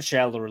we're talking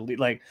shallower league.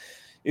 Like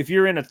if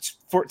you're in a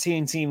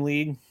 14-team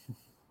league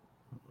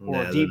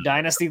or deep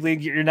dynasty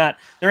league, you're not.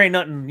 There ain't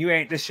nothing.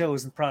 This show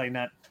is probably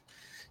not.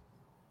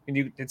 And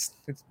you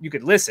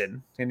could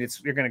listen, and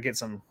you're gonna get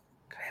some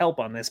help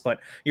on this, but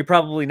you're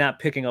probably not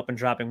picking up and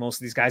dropping most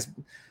of these guys.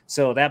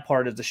 So that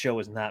part of the show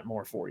is not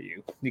more for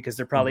you because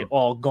they're probably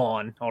all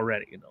gone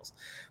already in those.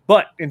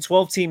 But in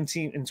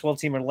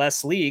 12-team or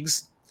less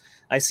leagues,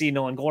 I see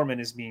Nolan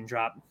Gorman is being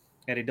dropped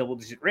at a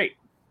double-digit rate.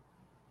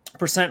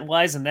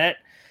 Percent-wise in that,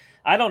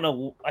 I don't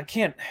know. I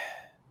can't.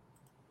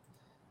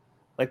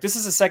 Like, this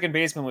is a second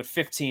baseman with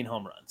 15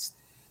 home runs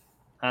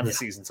on the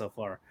season so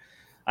far.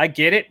 I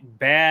get it.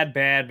 Bad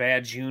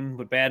June,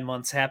 but bad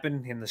months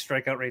happen, and the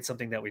strikeout rate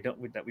something that we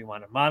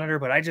want to monitor.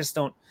 But I just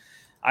don't.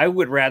 I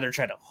would rather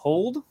try to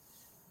hold.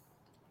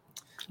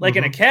 Like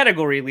in a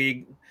category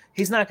league,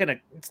 he's not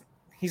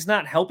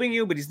helping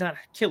you, but he's not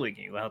killing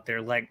you out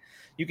there. Like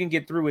you can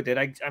get through with it.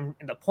 I'm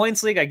in the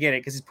points league. I get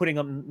it because he's putting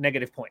up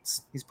negative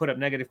points. He's put up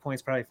negative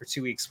points probably for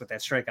 2 weeks with that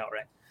strikeout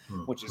rate,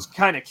 which is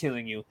kind of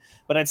killing you.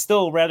 But I'd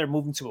still rather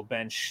move him to a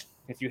bench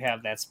if you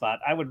have that spot.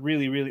 I would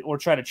really, or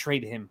try to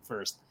trade him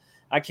first.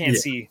 I can't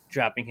see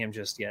dropping him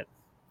just yet.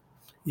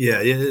 Yeah,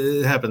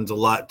 it happens a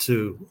lot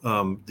too.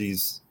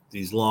 These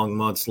these long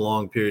months,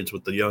 long periods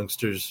with the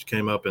youngsters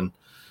came up, and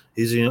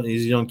he's a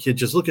young kid.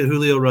 Just look at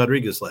Julio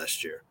Rodriguez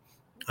last year.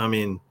 I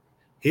mean,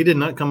 he did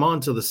not come on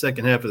till the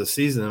second half of the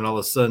season, and all of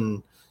a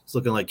sudden it's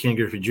looking like Ken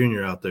Griffey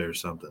Jr. out there or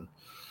something.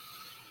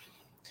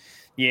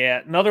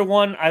 Yeah, another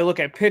one. I look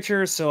at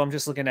pitchers, so I'm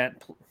just looking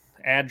at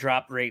ad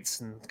drop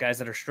rates and guys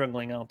that are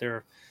struggling out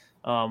there.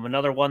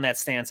 Another one that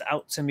stands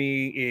out to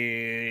me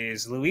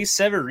is Luis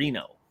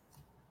Severino.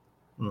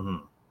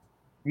 Mm-hmm.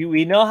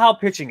 We know how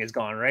pitching has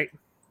gone, right?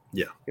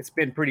 Yeah, it's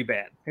been pretty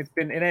bad. It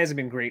hasn't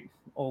been great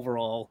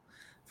overall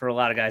for a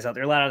lot of guys out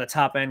there. A lot of the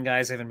top end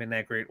guys haven't been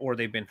that great, or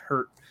they've been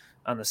hurt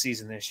on the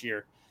season this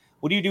year.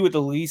 What do you do with the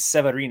Luis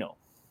Severino?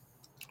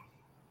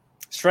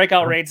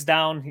 Strikeout rates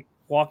down,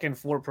 walk-in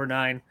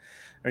 4/9.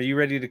 Are you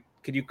ready to?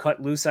 Could you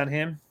cut loose on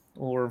him,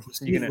 or was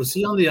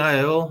he on the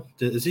IL?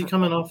 Is he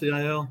coming off the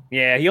IL?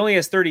 Yeah, he only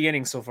has 30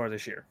 innings so far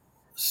this year.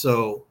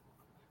 So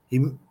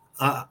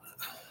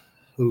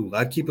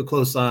I'd keep a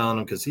close eye on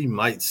him because he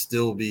might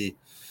still be,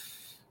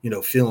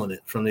 feeling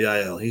it from the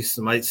IL. He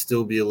might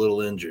still be a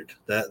little injured.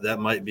 That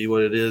might be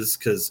what it is,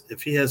 because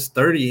if he has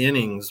 30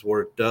 innings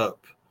worked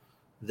up,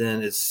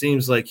 then it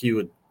seems like he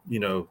would,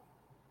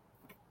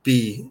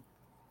 be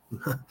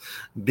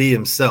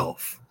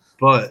himself.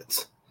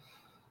 But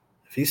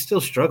if he's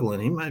still struggling,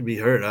 he might be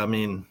hurt. I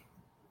mean,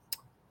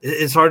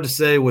 it's hard to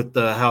say with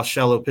how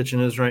shallow pitching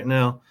is right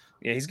now.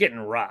 Yeah, he's getting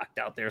rocked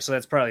out there, so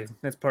that's part of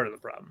the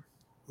problem.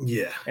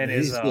 Yeah, and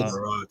he's getting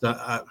rocked.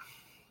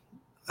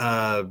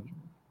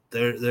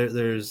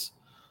 There's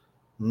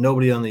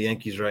nobody on the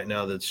Yankees right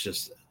now that's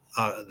just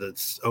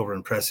that's over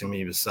impressing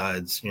me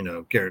besides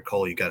Garrett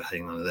Cole. You got to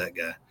hang on to that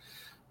guy,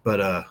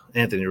 but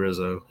Anthony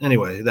Rizzo.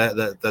 Anyway,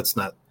 that's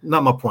not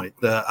my point.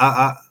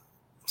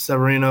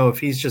 Severino, if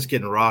he's just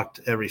getting rocked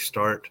every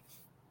start,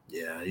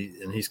 yeah,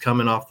 and he's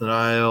coming off the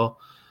IL,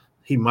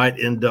 he might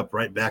end up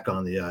right back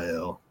on the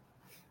IL.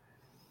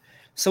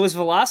 So his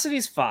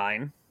velocity's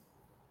fine.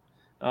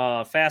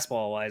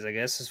 Fastball wise, I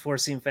guess his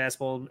four-seam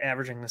fastball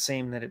averaging the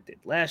same that it did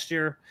last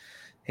year.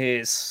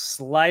 His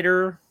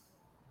slider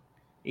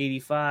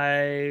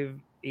 85,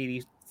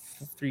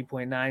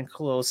 83.9,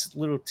 close,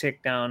 little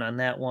tick down on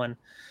that one.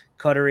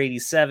 Cutter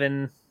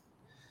 87,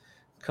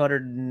 cutter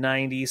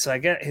 90. So I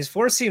get his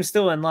four-seam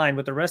still in line,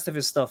 but the rest of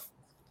his stuff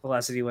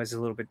velocity wise is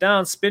a little bit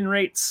down. Spin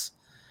rates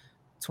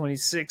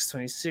 26,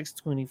 26,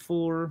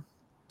 24,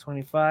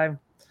 25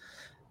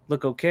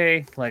 look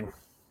okay. Like,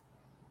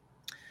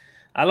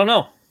 I don't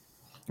know.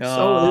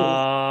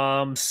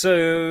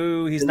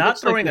 So he's not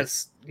throwing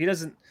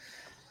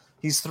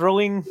he's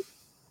throwing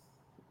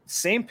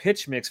same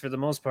pitch mix for the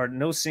most part.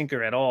 No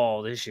sinker at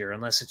all this year,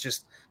 unless it's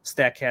just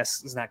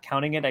StatCast is not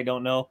counting it. I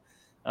don't know.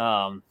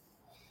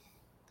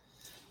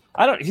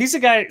 He's a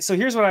guy. So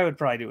here's what I would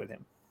probably do with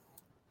him.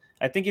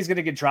 I think he's going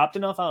to get dropped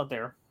enough out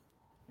there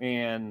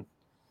and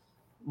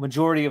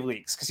majority of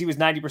leagues because he was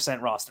 90%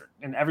 rostered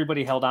and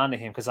everybody held on to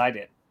him because I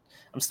did.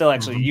 I'm still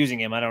actually using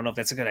him. I don't know if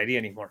that's a good idea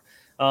anymore.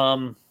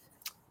 But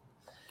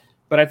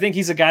I think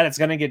he's a guy that's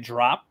going to get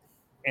dropped.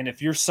 And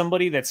if you're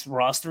somebody that's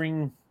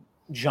rostering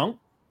junk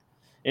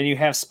and you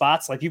have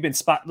spots, like you've been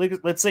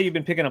let's say you've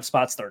been picking up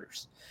spot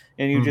starters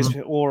and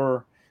you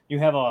or you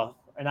have an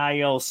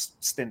IL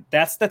stint,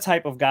 that's the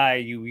type of guy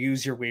you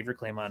use your waiver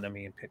claim on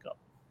me and pick up.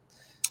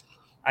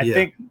 I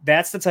think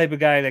that's the type of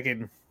guy that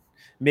can,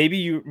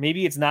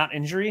 maybe it's not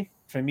injury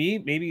for me.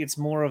 Maybe it's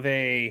more of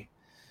a,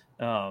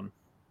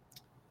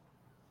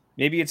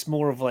 maybe it's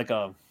more of like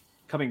a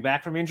coming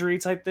back from injury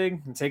type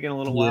thing and taking a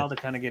little while to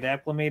kind of get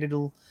acclimated.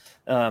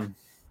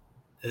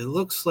 It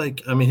looks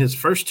like, his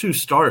first two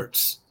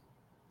starts,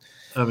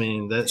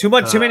 that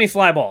too many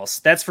fly balls.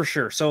 That's for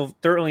sure. So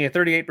they're only a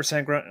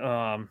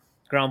 38%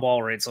 ground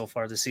ball rate so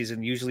far this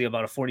season. Usually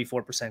about a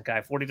 44%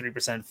 guy,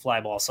 43% fly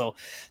ball. So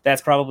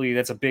that's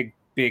a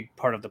big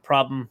part of the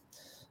problem.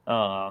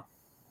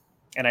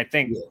 And I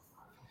think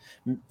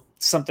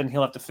something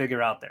he'll have to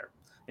figure out there.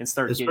 His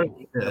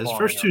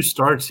first two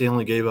starts, he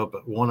only gave up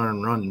one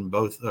earned run in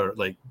both, or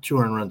like 2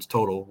 earned runs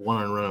total,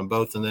 1 earned run on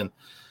both. And then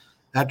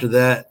after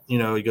that, he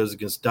goes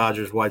against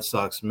Dodgers, White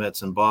Sox,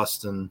 Mets, and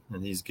Boston,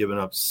 and he's given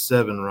up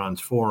 7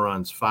 runs, 4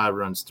 runs, 5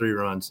 runs, 3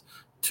 runs.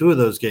 2 of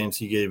those games,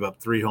 he gave up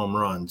 3 home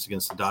runs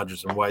against the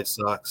Dodgers and White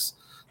Sox.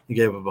 He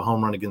gave up a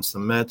home run against the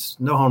Mets,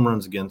 no home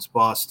runs against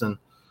Boston.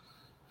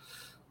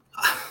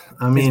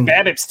 His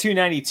BABIP's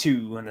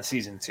 292 in the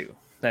season too.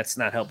 That's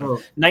not helping.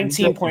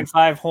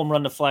 19.5 home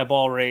run to fly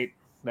ball rate.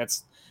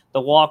 That's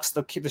the walks,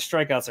 the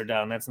strikeouts are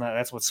down.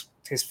 That's what's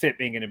his fit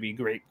being going to be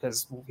great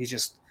because he's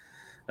just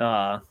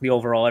the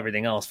overall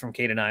everything else from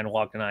K to 9,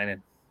 walk to 9,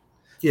 and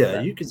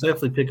you can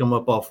definitely pick him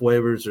up off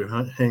waivers or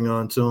hang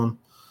on to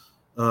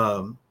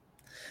him.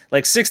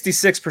 Like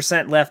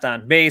 66% left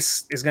on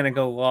base is going to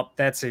go up.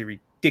 That's a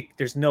ridiculous.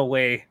 There's no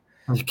way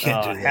you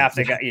can't do that. Half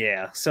the guy.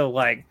 Yeah, so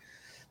like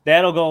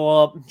that'll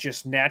go up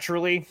just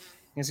naturally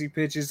as he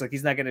pitches. Like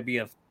he's not going to be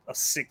a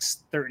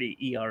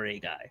 6.30 ERA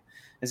guy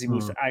as he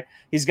moves.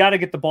 He's got to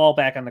get the ball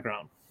back on the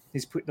ground.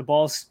 The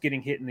ball's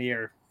getting hit in the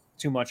air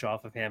too much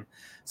off of him,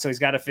 so he's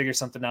got to figure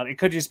something out. It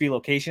could just be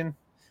location,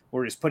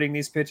 where he's putting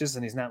these pitches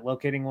and he's not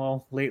locating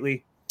well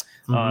lately.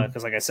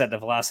 Because, like I said, the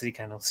velocity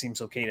kind of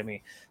seems okay to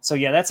me. So,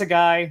 yeah, that's a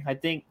guy I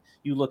think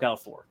you look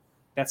out for.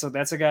 That's a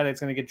guy that's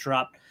going to get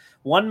dropped.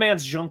 One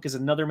man's junk is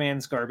another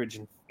man's garbage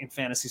in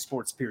fantasy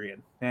sports,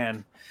 period.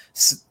 And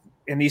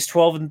in these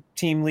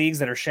 12-team leagues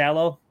that are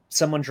shallow,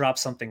 someone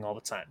drops something all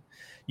the time.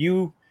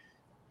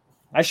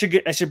 I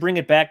should bring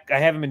it back. I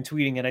haven't been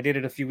tweeting it. I did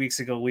it a few weeks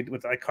ago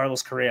with like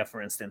Carlos Correa,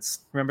 for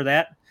instance. Remember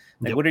that?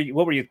 Like, Yep.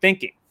 what were you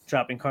thinking?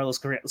 Dropping Carlos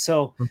Correa.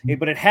 So,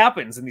 but it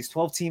happens in these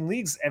 12-team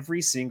leagues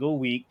every single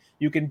week.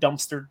 You can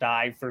dumpster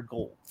dive for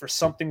gold, for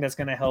something that's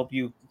going to help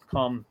you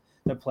come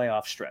the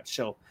playoff stretch.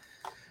 So,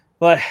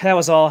 but that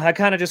was all. I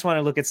kind of just want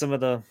to look at some of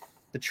the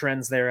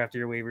trends there after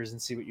your waivers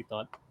and see what you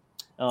thought.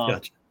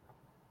 Gotcha.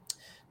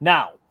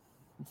 Now,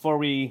 before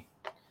we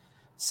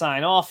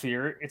sign off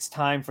here, it's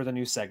time for the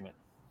new segment.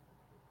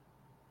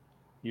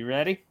 You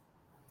ready?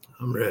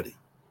 I'm ready.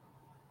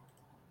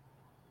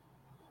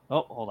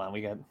 Oh, hold on.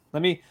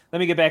 Let me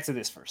get back to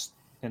this first,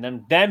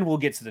 and then we'll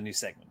get to the new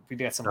segment. We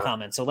got some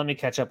comments, so let me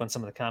catch up on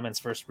some of the comments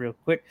first, real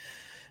quick.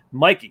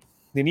 Mikey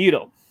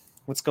Denito,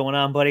 what's going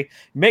on, buddy?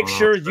 Make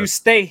sure you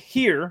stay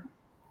here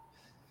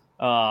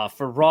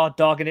for Raw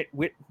Dogging It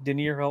with De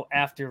Niro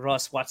after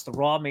Russ. Watch the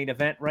Raw main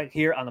event right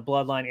here on the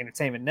Bloodline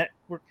Entertainment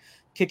Network.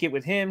 Kick it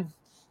with him.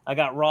 I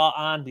got Raw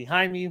on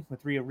behind me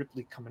with Rhea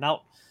Ripley coming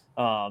out.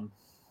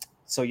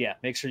 So yeah,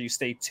 make sure you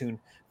stay tuned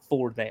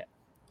for that.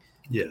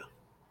 Yeah.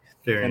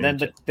 Very and then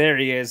there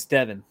he is,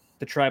 Devin,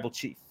 the tribal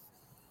chief.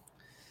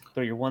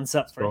 Throw your ones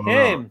up for him.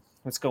 On?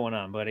 What's going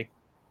on, buddy?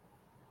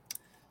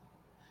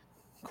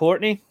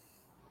 Courtney,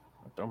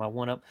 I'll throw my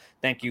one up.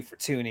 Thank you for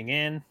tuning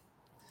in.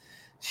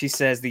 She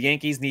says the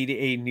Yankees need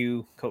a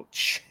new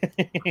coach.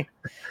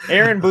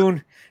 Aaron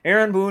Boone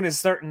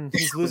is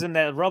he's losing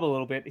that rub a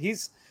little bit.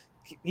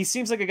 He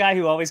seems like a guy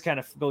who always kind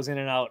of goes in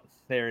and out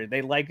there.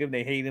 They like him,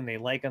 they hate him, they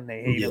like him,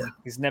 they hate him.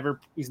 He's never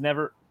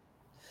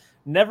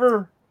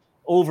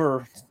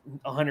over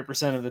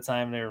 100% of the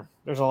time.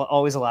 There's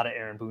always a lot of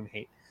Aaron Boone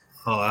hate.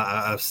 Oh,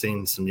 I've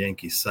seen some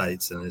Yankee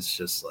sites, and it's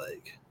just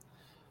like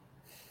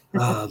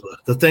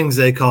the things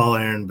they call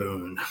Aaron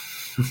Boone.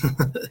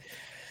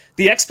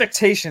 The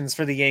expectations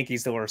for the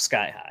Yankees, though, are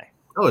sky high.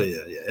 Oh,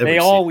 yeah. They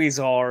always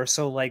are.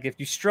 So, like, if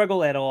you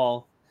struggle at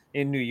all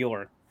in New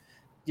York,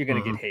 you're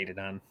going to get hated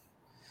on.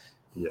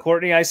 Yeah.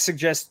 Courtney, I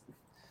suggest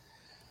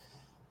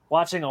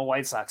watching a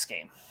White Sox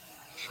game.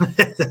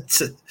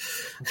 That's it.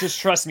 Just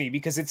trust me,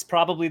 because it's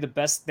probably the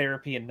best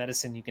therapy and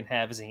medicine you can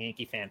have as a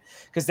Yankee fan.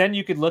 Because then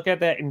you could look at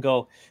that and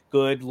go,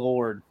 good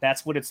Lord,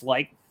 that's what it's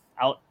like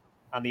out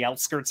on the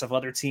outskirts of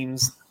other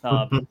teams,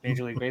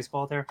 Major League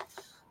Baseball there.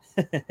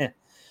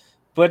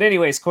 But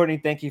anyways, Courtney,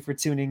 thank you for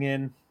tuning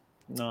in.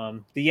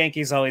 The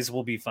Yankees always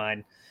will be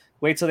fine.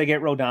 Wait till they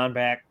get Rodon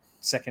back,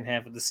 second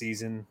half of the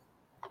season.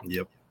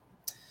 Yep.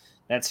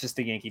 That's just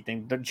the Yankee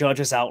thing. The Judge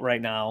is out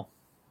right now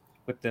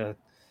with the...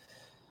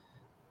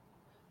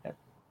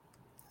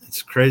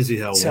 It's crazy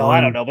how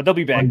I don't know, but they'll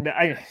be back.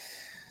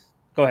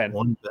 Go ahead.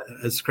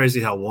 It's crazy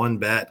how one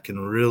bat can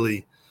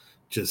really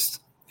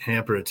just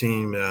hamper a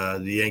team.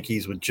 The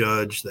Yankees with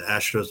Judge, the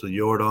Astros with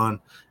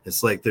Jordan.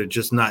 It's like they're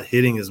just not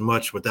hitting as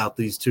much without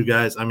these two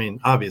guys. I mean,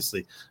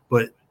 obviously,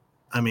 but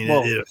I mean,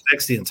 it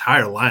affects the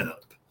entire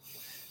lineup.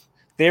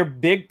 They're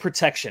big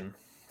protection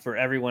for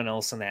everyone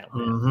else in that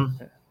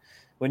lineup.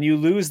 When you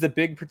lose the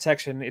big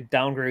protection, it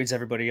downgrades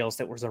everybody else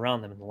that was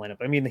around them in the lineup.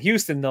 I mean, the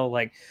Houston, though,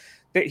 like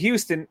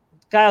Houston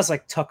guys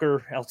like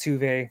Tucker,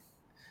 Altuve,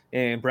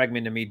 and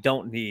Bregman to me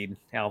don't need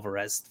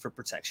Alvarez for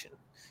protection.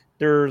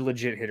 They're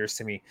legit hitters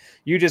to me.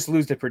 You just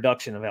lose the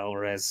production of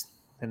Alvarez,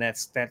 and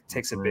that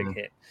takes a big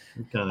hit.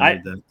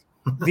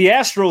 The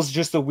Astros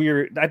just the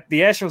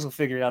Astros will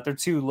figure it out. They're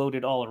too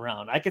loaded all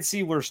around. I could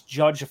see where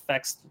Judge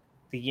affects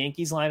the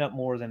Yankees lineup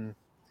more than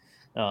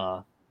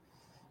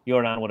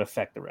Jordan would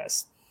affect the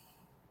rest.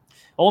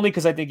 Only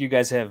because I think you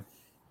guys have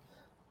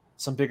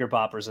some bigger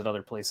boppers at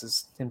other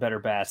places and better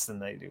bats than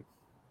they do.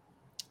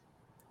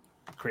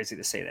 Crazy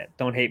to say that.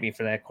 Don't hate me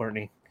for that,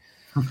 Courtney.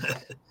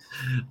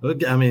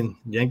 Look, I mean,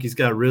 Yankees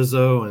got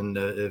Rizzo, and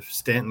if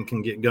Stanton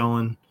can get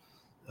going,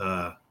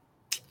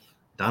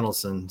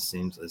 Donaldson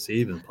seems as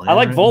even playing. I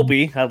like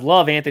Volpe. I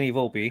love Anthony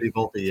Volpe.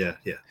 Volpe,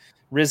 yeah.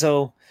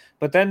 Rizzo,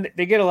 but then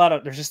they get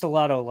there's just a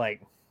lot of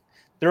like,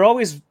 they're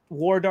always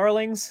WAR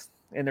darlings,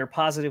 and they're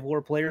positive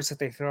WAR players that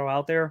they throw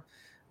out there.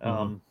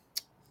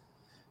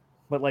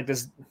 But like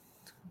this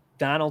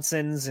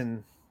Donaldson's,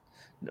 and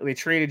they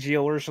traded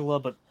Gio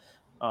Urshela, but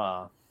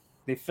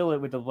they fill it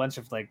with a bunch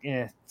of like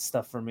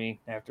stuff for me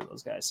after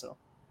those guys. So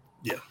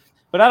yeah,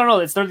 but I don't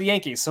know. They're the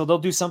Yankees, so they'll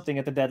do something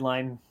at the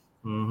deadline,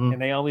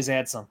 and they always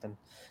add something.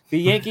 The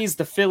Yankees,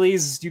 the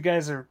Phillies, you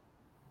guys are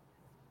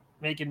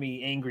making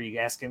me angry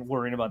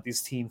worrying about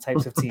these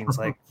types of teams.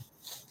 Like,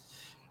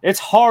 it's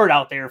hard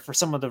out there for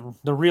some of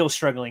the real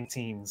struggling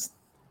teams,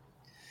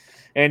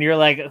 and you're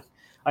like,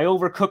 I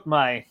overcooked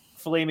my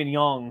filet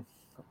mignon.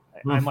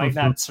 I might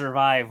not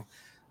survive.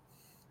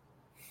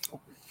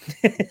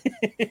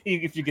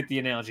 If you get the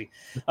analogy.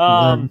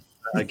 I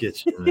I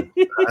get you, man.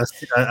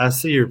 I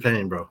see your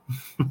pain, bro.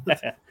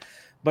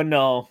 But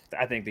no,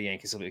 I think the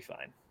Yankees will be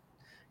fine.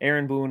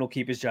 Aaron Boone will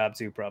keep his job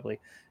too, probably,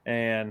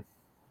 and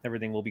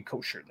everything will be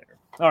kosher there.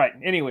 All right.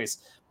 Anyways,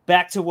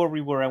 back to where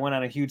we were. I went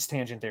on a huge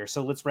tangent there.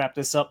 So let's wrap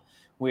this up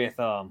with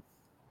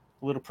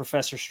little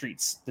Professor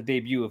Streets, the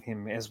debut of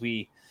him as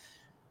we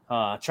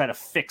try to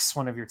fix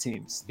one of your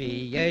teams.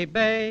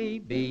 B-A-Bay,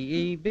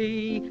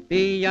 B-E-B,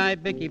 B-I,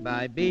 Bicky,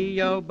 Bye,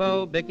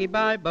 B-O-Bo, Bicky,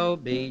 Bye, Bo,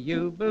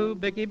 B-U-Boo,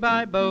 Bicky,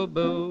 Bye, Bo,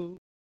 Boo.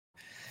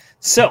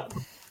 So,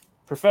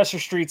 Professor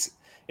Streets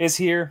is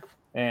here,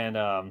 and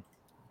I'm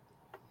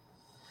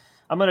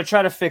going to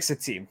try to fix a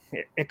team.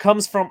 It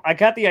comes from, I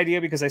got the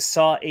idea because I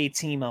saw a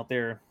team out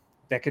there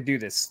that could do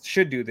this,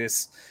 should do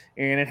this,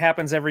 and it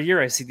happens every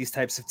year I see these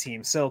types of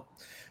teams. So,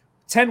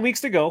 10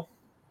 weeks to go,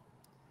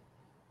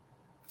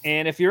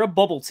 and if you're a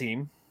bubble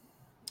team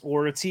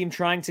or a team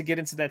trying to get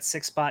into that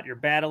 6th spot, you're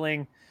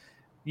battling,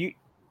 you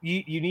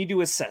need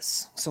to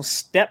assess. So,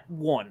 step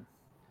 1.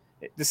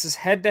 This is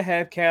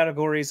head-to-head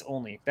categories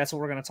only. That's what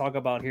we're going to talk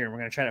about here. We're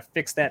going to try to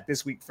fix that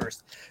this week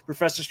first.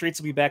 Professor Streets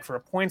will be back for a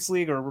points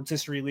league or a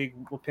rotisserie league.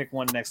 We'll pick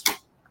one next week.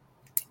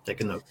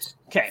 Taking notes.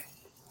 Okay.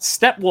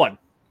 Step 1.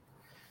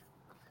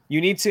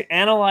 You need to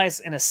analyze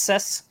and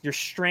assess your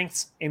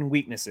strengths and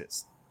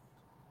weaknesses.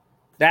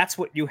 That's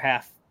what you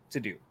have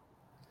to do.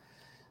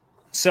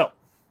 So,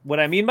 what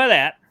I mean by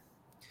that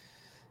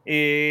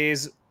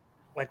is,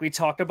 like we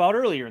talked about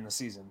earlier in the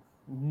season,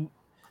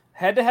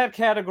 head-to-head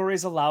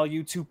categories allow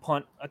you to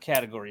punt a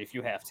category if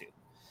you have to.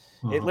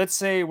 Let's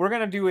say we're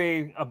going to do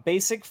a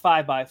basic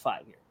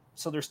 5x5 here.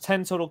 So there's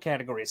 10 total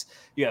categories.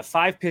 You have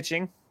 5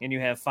 pitching and you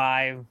have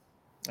 5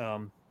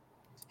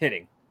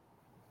 hitting.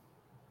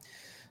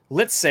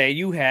 Let's say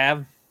you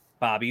have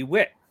Bobby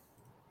Witt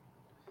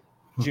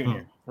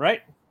Jr.,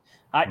 right?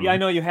 I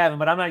know you have him,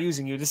 but I'm not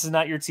using you. This is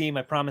not your team.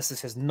 I promise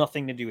this has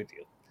nothing to do with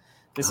you.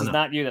 This is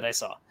not you that I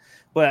saw.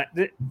 But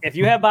if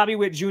you have Bobby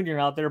Witt Jr.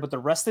 out there, but the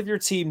rest of your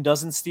team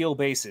doesn't steal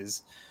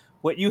bases,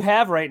 what you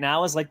have right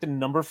now is like the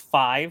number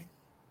 5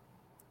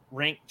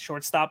 ranked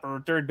shortstop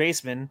or third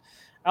baseman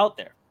out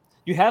there.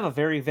 You have a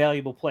very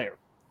valuable player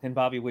in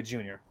Bobby Witt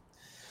Jr.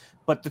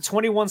 But the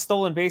 21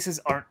 stolen bases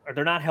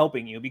they're not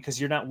helping you because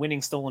you're not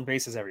winning stolen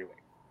bases every week.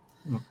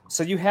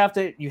 So you have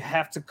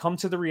to come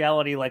to the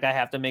reality, like, I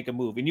have to make a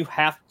move, and you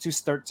have to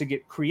start to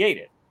get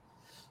creative.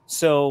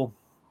 So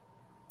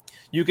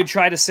you could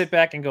try to sit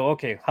back and go,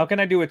 okay, how can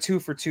I do a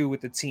 2-for-2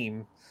 with the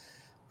team?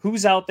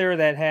 Who's out there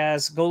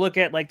that go look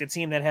at like the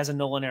team that has a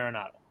Nolan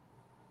Arenado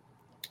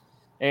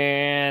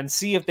and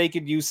see if they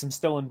could use some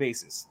stolen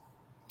bases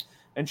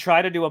and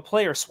try to do a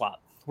player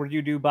swap where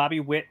you do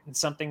Bobby Witt and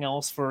something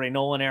else for a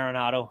Nolan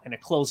Arenado and a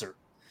closer.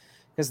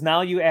 Because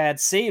now you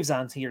add saves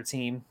onto your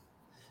team.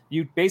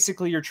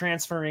 You're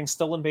transferring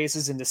stolen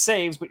bases into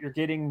saves, but you're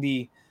getting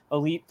the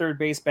elite third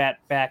base bat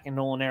back in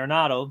Nolan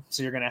Arenado,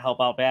 so you're going to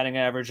help out batting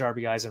average,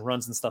 RBIs, and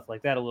runs and stuff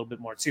like that a little bit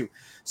more too.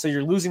 So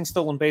you're losing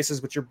stolen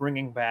bases, but you're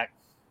bringing back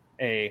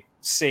a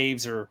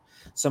saves or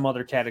some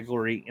other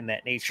category in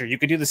that nature. You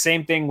could do the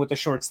same thing with the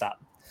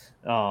shortstop,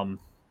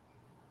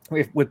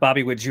 with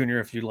Bobby Witt Jr.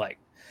 if you like.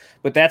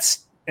 But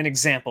that's an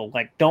example.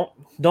 Like, don't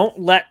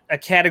let a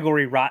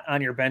category rot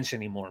on your bench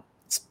anymore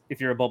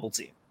if you're a bubble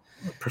team.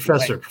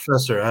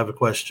 Professor, I have a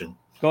question.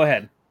 Go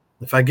ahead.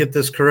 If I get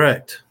this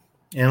correct,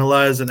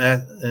 analyze and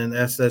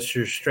assess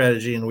your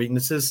strategy and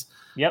weaknesses.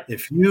 Yep.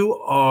 If you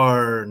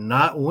are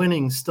not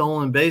winning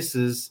stolen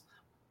bases,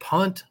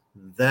 punt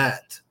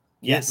that.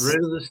 Yes. Get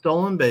rid of the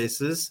stolen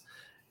bases,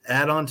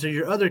 add on to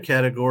your other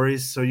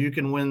categories so you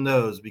can win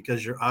those,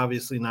 because you're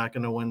obviously not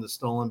going to win the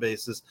stolen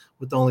bases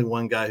with only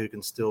one guy who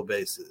can steal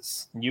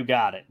bases. You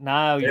got it.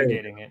 Now you're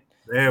getting it.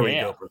 There we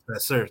go,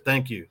 Professor.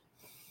 Thank you.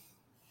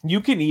 You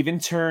can even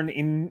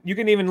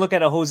look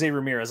at a Jose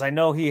Ramirez. I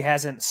know he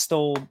hasn't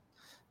stole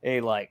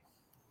a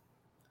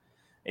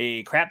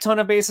crap ton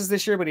of bases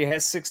this year, but he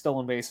has 6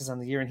 stolen bases on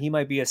the year, and he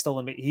might be a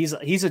stolen base.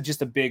 He's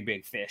just a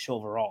big fish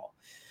overall.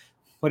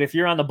 But if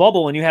you're on the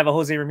bubble and you have a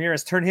Jose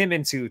Ramirez, turn him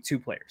into 2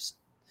 players.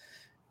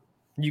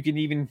 You can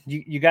even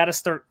you got to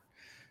start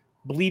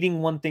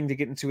bleeding one thing to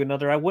get into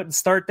another. I wouldn't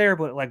start there,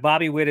 but like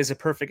Bobby Witt is a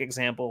perfect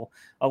example.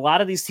 A lot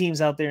of these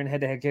teams out there in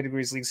head-to-head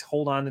categories leagues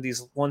hold on to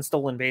these one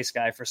stolen base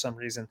guy for some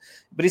reason,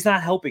 but he's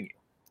not helping you.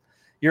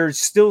 You're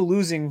still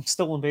losing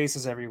stolen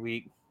bases every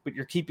week, but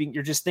you're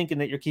just thinking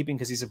that you're keeping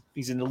because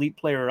he's an elite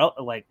player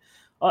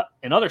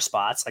in other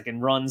spots, like in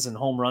runs and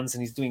home runs,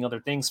 and he's doing other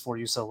things for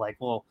you. So like,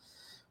 well,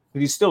 but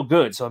he's still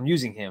good, so I'm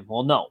using him.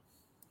 Well, no,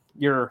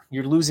 you're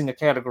losing a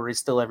category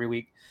still every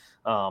week.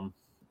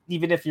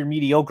 Even if you're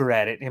mediocre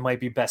at it, it might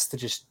be best to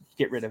just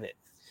get rid of it.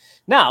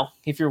 Now,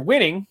 if you're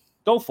winning,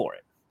 go for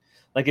it.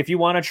 Like if you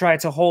want to try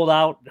to hold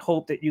out,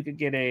 hope that you could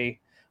get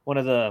an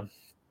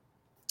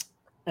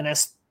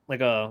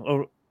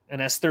an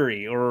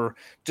S30 or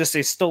just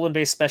a stolen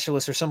base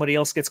specialist or somebody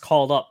else gets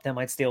called up that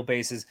might steal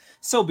bases,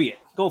 so be it.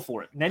 Go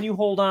for it. And then you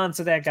hold on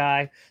to that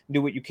guy,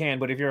 do what you can.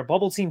 But if you're a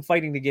bubble team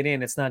fighting to get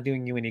in, it's not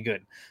doing you any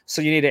good.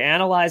 So you need to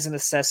analyze and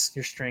assess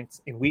your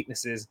strengths and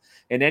weaknesses.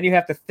 And then you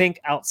have to think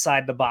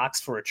outside the box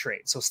for a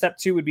trade. So step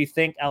 2 would be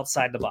think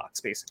outside the box,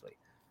 basically.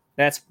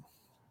 I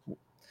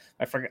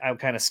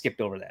kind of skipped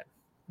over that.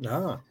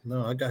 No,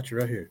 I got you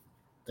right here.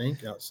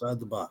 Think outside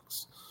the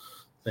box.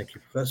 Thank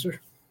you,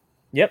 Professor.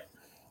 Yep.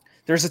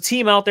 There's a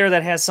team out there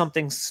that has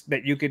something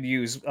that you could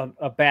use,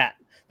 a bat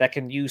that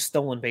can use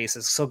stolen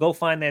bases. So go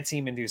find that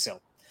team and do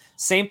so.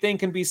 Same thing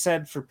can be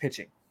said for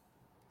pitching,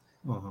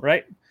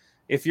 right?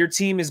 If your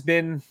team has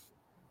been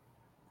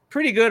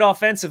pretty good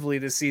offensively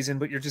this season,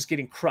 but you're just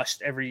getting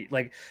crushed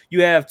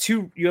you have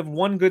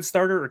one good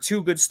starter or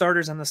 2 good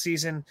starters on the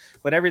season,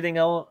 but everything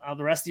else,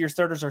 the rest of your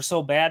starters are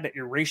so bad that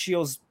your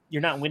ratios,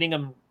 you're not winning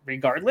them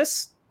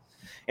regardless.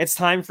 It's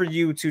time for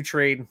you to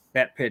trade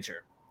that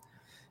pitcher.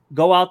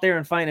 Go out there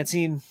and find a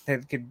team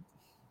that could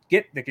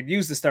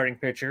use the starting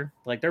pitcher.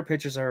 Like their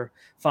pitchers are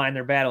fine,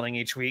 they're battling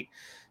each week,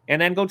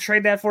 and then go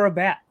trade that for a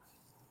bat.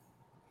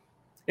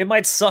 It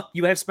might suck.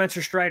 You have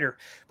Spencer Strider,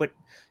 but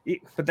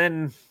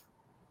then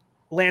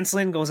Lance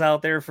Lynn goes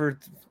out there for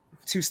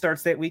 2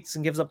 starts that week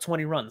and gives up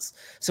 20 runs.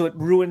 So it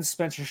ruins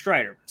Spencer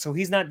Strider. So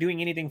he's not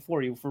doing anything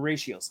for you for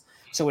ratios.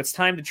 So it's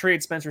time to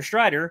trade Spencer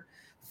Strider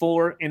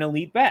for an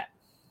elite bat.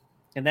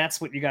 And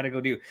that's what you got to go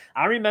do.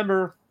 I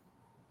remember,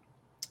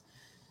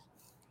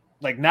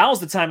 now's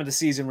the time of the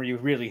season where you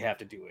really have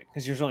to do it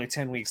because there's only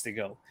 10 weeks to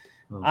go.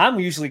 I'm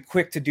usually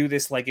quick to do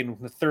this in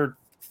the 3rd,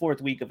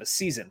 4th week of a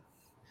season.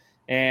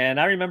 And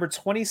I remember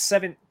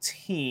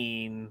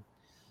 2017,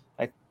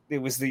 it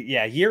was the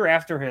year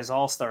after his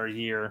All-Star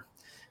year,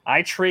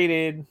 I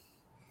traded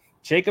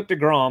Jacob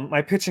deGrom.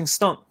 My pitching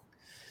stunk.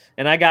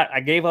 And I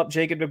gave up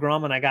Jacob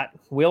deGrom and I got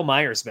Will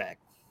Myers back.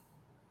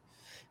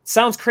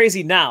 Sounds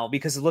crazy now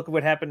because look at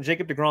what happened.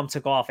 Jacob deGrom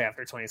took off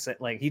after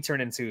 20. He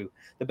turned into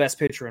the best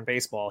pitcher in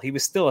baseball. He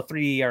was still a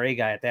 3 ERA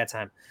guy at that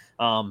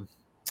time.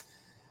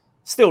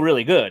 Still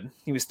really good.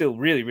 He was still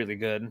really, really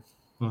good.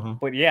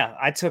 But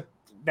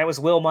that was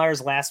Will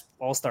Myers' last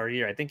All-Star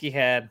year. I think he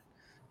had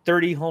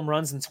 30 home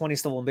runs and 20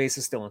 stolen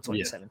bases still in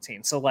 2017.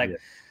 Yeah. So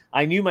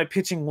I knew my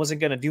pitching wasn't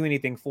going to do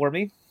anything for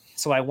me.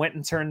 So I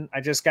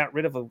just got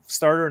rid of a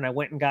starter and I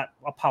went and got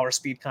a power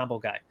speed combo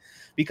guy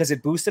because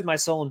it boosted my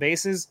stolen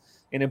bases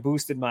and it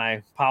boosted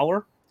my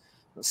power.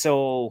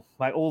 So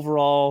my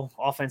overall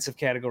offensive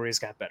categories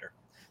got better.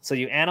 So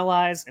you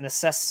analyze and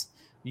assess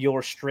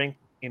your strength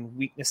and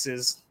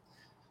weaknesses,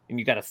 and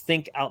you got to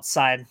think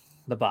outside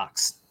the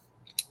box.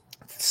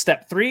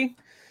 Step 3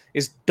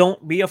 is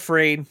don't be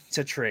afraid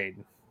to trade.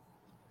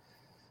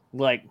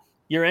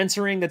 You're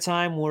entering the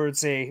time where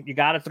you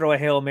got to throw a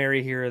Hail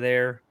Mary here or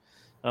there.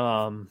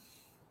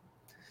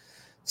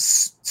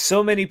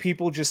 So many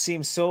people just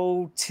seem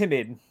so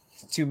timid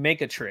to make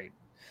a trade.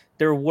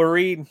 They're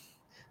worried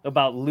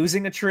about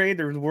losing a trade.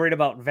 They're worried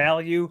about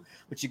value,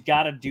 but you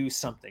got to do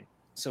something.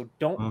 So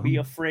don't be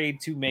afraid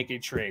to make a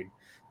trade.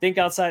 Think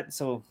outside.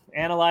 So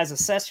analyze,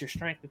 assess your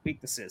strengths and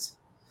weaknesses.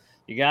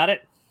 You got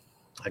it?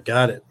 I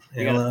got it.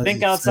 You got to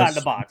think outside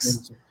the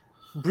box.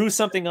 Brew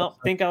something up,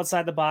 think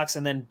outside the box,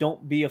 and then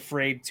don't be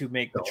afraid to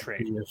make the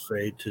trade. Don't be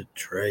afraid to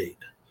trade.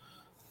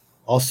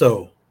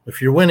 Also,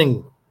 if you're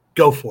winning,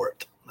 go for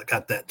it. I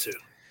got that too.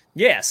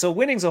 Yeah, so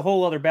winning's a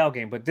whole other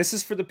ballgame, but this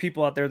is for the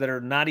people out there that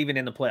are not even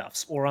in the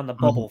playoffs or on the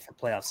bubble for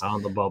playoffs.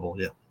 On the bubble,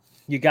 yeah.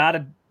 You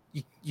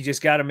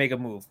just gotta make a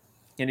move.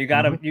 And you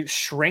gotta you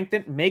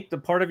strengthen, make the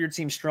part of your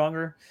team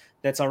stronger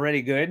that's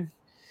already good,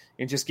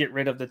 and just get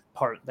rid of the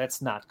part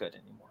that's not good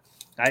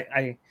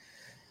anymore.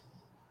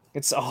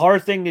 It's a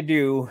hard thing to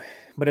do,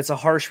 but it's a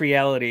harsh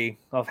reality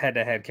of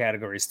head-to-head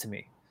categories to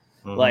me.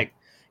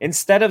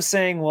 Instead of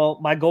saying, well,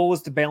 my goal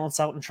is to balance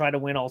out and try to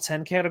win all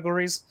 10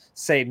 categories,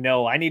 say,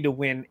 no, I need to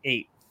win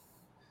 8.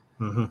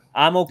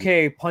 I'm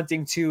okay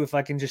punting 2 if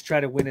I can just try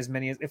to win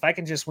if I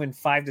can just win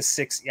 5 to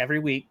 6 every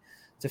week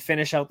to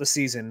finish out the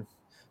season,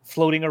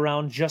 floating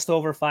around just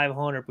over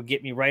 500, but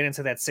get me right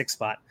into that 6th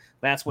spot.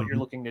 That's what you're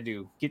looking to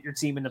do. Get your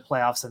team in the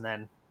playoffs, and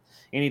then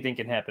anything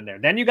can happen there.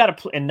 Then you got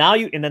to, and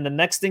then the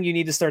next thing you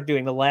need to start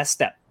doing, the last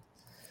step,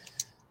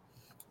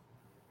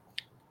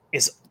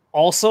 is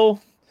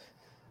also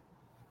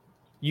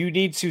you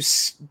need to,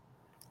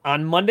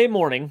 on Monday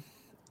morning,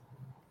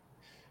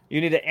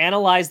 you need to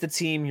analyze the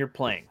team you're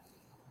playing.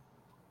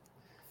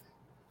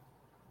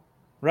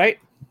 Right?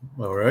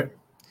 All right.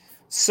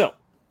 So,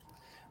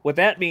 what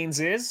that means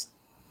is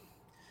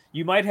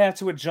you might have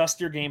to adjust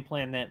your game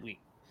plan that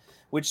week,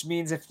 which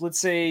means if, let's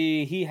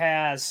say, he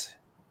has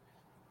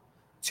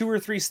 2 or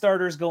 3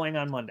 starters going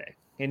on Monday,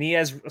 and he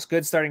has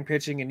good starting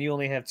pitching, and you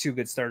only have 2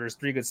 good starters,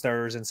 3 good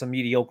starters, and some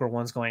mediocre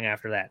ones going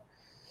after that.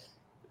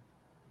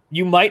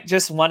 You might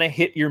just want to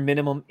hit your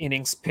minimum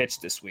innings pitch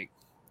this week,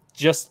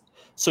 just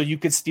so you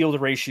could steal the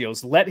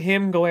ratios. Let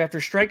him go after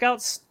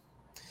strikeouts.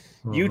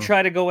 You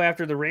try to go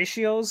after the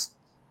ratios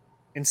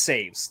and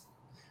saves.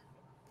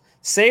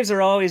 Saves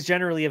are always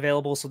generally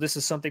available, so this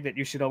is something that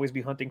you should always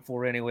be hunting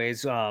for,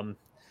 anyways.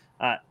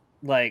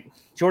 Like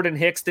Jordan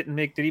Hicks did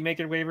he make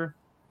your waiver?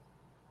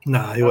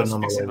 Nah, he I wasn't was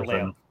on my fixing the waivers right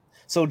layout. now.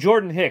 So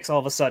Jordan Hicks, all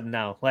of a sudden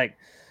now,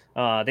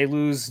 they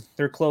lose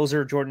their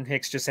closer. Jordan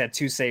Hicks just had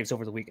 2 saves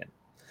over the weekend.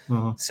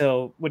 Mhm.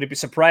 So would it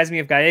surprise me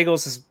if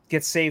Gallegos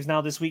gets saves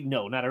now this week?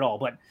 No, not at all.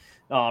 But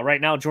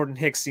right now, Jordan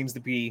Hicks seems to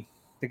be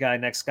the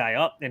next guy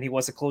up, and he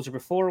was a closer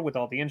before with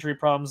all the injury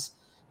problems.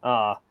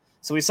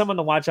 So he's someone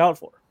to watch out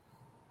for.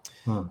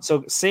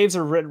 So saves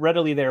are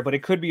readily there, but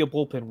it could be a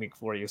bullpen week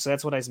for you. So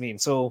that's what I mean.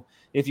 So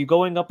if you're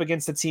going up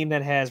against a team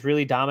that has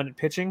really dominant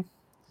pitching,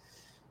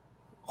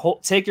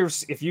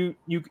 if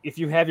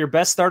you have your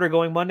best starter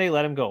going Monday,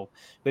 let him go.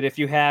 But if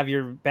you have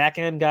your back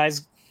end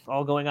guys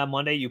all going on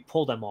Monday, you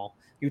pull them all.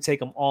 You take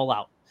them all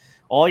out.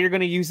 All you're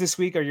going to use this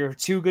week are your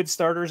 2 good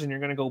starters, and you're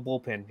going to go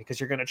bullpen because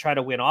you're going to try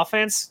to win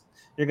offense,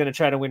 you're going to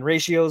try to win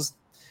ratios,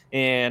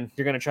 and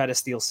you're going to try to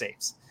steal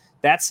saves.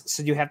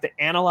 So you have to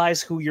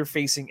analyze who you're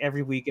facing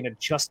every week and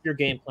adjust your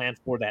game plan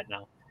for that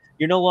now.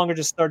 You're no longer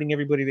just starting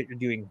everybody that you're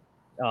doing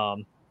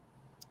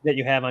that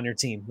you have on your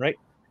team, right?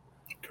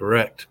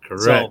 Correct.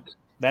 So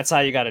that's how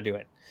you got to do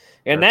it.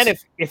 And then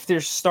if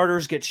their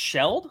starters get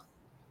shelled,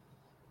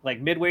 like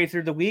midway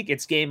through the week,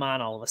 it's game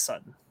on all of a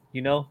sudden.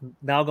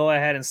 Now go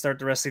ahead and start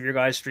the rest of your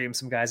guys, stream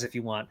some guys if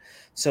you want.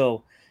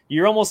 So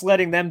you're almost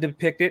letting them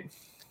depict it,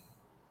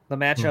 the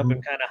matchup,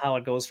 and kind of how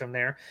it goes from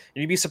there.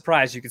 And you'd be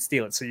surprised you could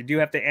steal it. So you do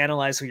have to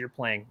analyze who you're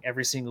playing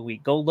every single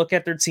week. Go look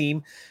at their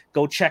team.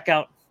 Go check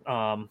out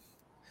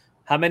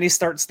how many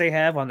starts they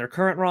have on their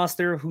current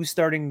roster, who's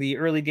starting the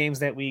early games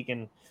that week,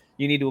 and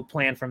you need to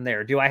plan from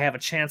there. Do I have a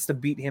chance to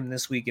beat him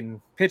this week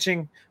in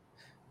pitching?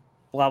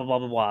 Blah, blah, blah,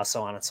 blah, blah,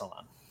 so on and so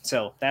on.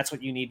 So that's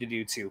what you need to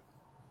do too.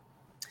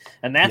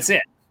 And that's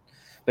it.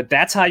 But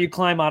that's how you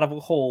climb out of a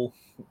hole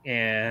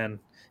and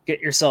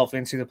get yourself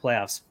into the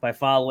playoffs, by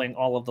following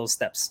all of those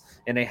steps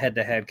in a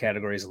head-to-head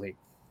categories league.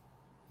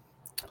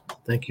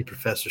 Thank you,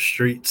 Professor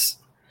Streets.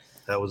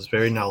 That was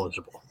very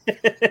knowledgeable.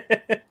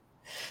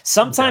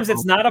 Sometimes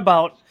it's not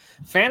about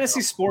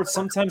fantasy sports.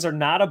 Sometimes are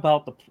not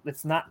about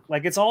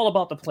it's all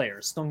about the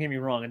players. Don't get me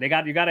wrong. And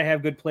you got to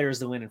have good players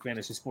to win in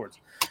fantasy sports.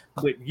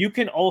 But you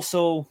could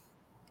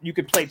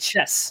play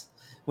chess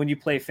when you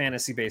play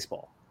fantasy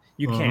baseball.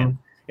 You can.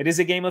 It is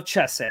a game of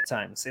chess at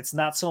times. It's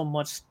not so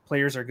much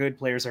players are good,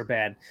 players are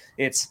bad.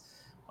 It's,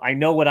 I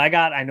know what I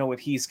got, I know what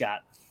he's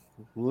got.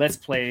 Let's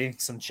play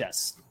some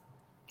chess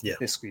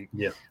this week.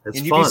 Yeah, it's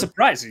and you'd fun. be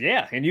surprised.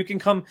 Yeah, and you can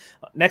come,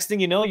 next thing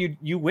you know,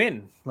 you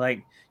win.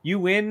 Like, you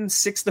win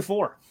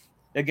 6-4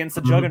 against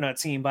the juggernaut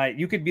team.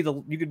 You could be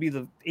the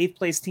 8th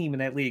place team in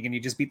that league, and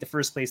you just beat the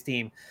 1st place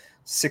team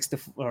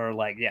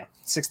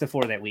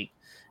 6-4 that week.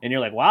 And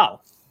you're like, wow.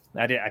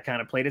 I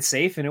kind of played it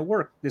safe, and it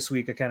worked this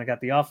week. I kind of got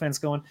the offense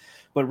going,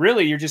 but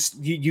really,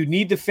 you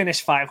need to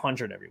finish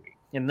 500 every week,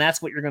 and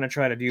that's what you're going to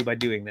try to do by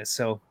doing this.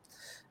 So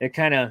it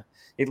kind of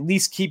at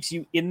least keeps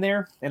you in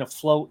there and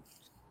afloat,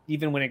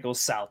 even when it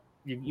goes south.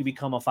 You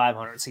become a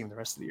 500 team the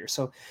rest of the year.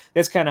 So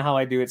that's kind of how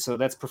I do it. So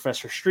that's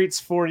Professor Streets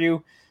for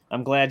you.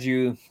 I'm glad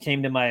you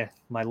came to my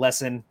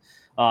lesson.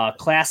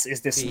 Class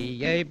is this.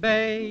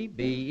 B-A-Bay,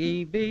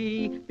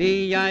 B-E-B,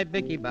 B-I,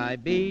 Bicky, Bye,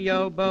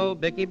 B-O, Bo,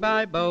 Bicky,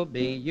 Bye, Bo,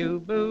 B-U,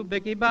 Boo,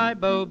 Bicky, Bye,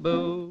 Bo,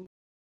 Boo.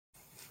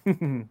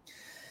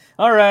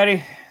 All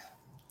righty.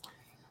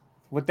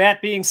 With that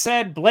being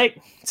said,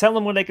 Blake, tell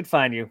them where they could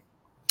find you.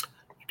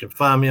 You can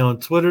find me on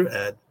Twitter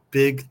at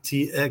Big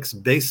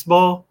TX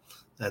Baseball.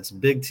 That's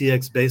Big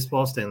TX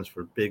Baseball, stands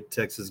for Big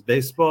Texas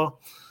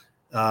Baseball.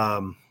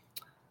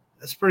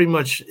 That's pretty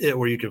much it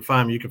where you can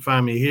find me. You can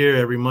find me here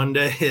every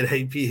Monday at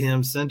 8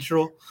 p.m.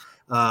 Central.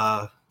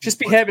 Just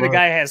be happy the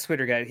guy has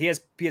Twitter, guy. He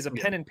has a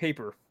pen and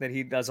paper that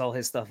he does all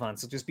his stuff on.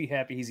 So just be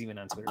happy he's even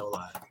on Twitter.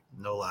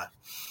 No lie.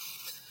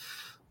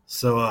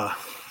 So,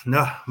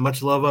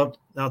 much love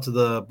out to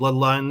the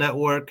Bloodline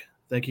Network.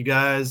 Thank you,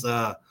 guys.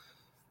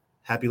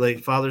 Happy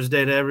late Father's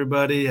Day to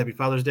everybody. Happy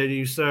Father's Day to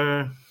you,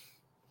 sir.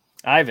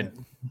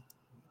 Ivan,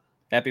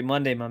 happy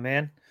Monday, my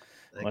man.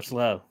 Much you.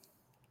 Love.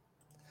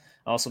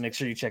 Also, make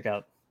sure you check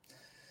out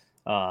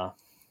the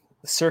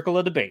Circle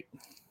of Debate.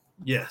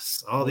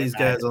 Yes, all these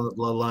guys on the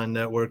Bloodline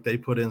Network, they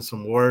put in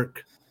some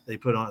work. They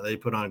put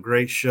on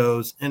great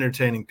shows,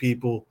 entertaining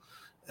people.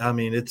 I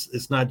mean,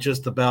 it's not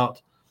just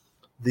about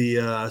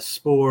the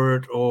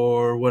sport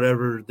or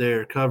whatever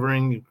they're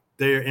covering.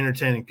 They're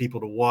entertaining people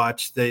to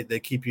watch. They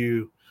keep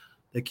you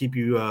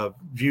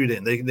viewed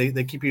in.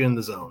 They keep you in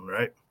the zone,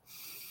 right?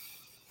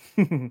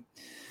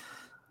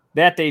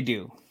 That they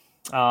do.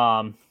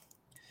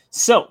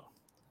 So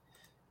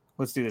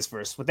let's do this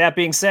first. With that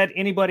being said,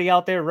 anybody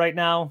out there right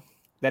now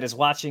that is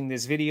watching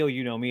this video,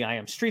 you know me. I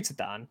am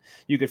Streetsathon.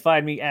 You could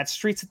find me at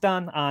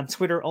Streetsathon on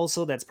Twitter.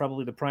 Also, that's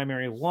probably the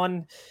primary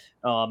one.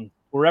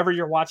 Wherever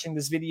you're watching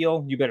this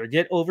video, you better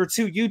get over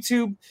to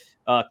YouTube.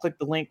 Click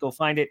the link, go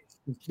find it.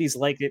 And please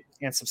like it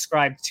and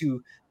subscribe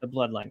to the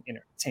Bloodline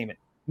Entertainment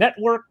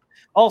Network.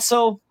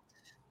 Also,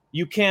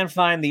 You can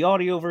find the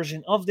audio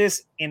version of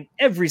this in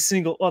every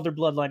single other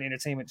Bloodline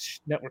Entertainment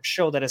Network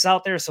show that is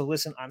out there. So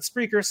listen on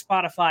Spreaker,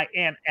 Spotify,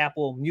 and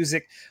Apple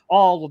Music,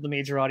 all of the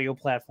major audio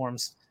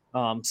platforms.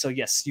 So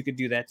yes, you could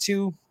do that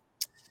too.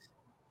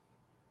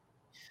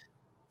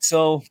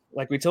 So,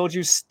 like we told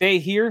you, stay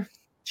here.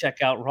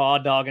 Check out Raw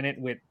Dogging It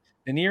with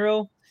De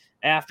Niro.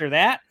 After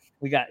that,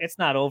 we got It's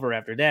Not Over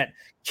after that.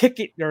 Kick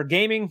It or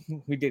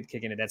Gaming. We did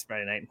Kick It. That's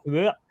Friday night.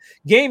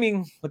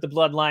 Gaming with the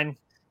Bloodline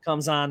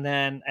comes on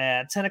then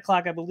at 10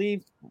 o'clock, I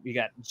believe. We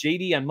got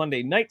JD on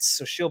Monday nights,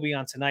 so she'll be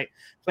on tonight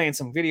playing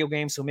some video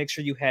games. So make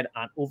sure you head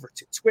on over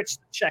to Twitch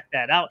to check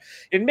that out.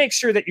 And make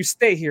sure that you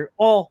stay here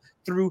all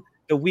through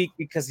the week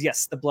because,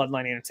 yes, the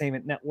Bloodline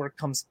Entertainment Network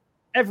comes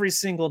every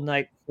single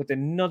night with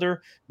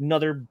another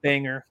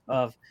banger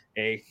of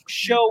a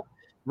show,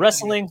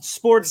 wrestling,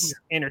 sports,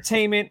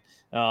 entertainment.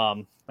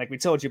 Like we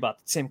told you about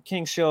the Tim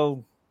King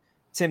show.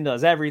 Tim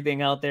does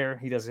everything out there.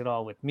 He does it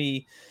all with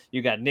me.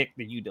 You got Nick,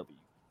 the UW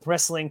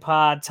Wrestling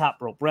Pod, Top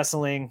Rope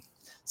Wrestling,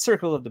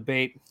 Circle of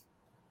Debate.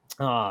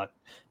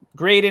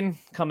 Graydon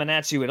coming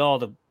at you with all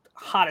the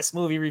hottest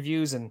movie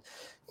reviews and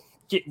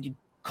getting you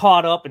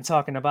caught up and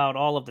talking about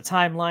all of the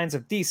timelines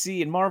of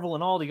DC and Marvel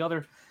and all the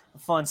other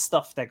fun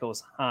stuff that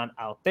goes on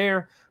out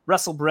there.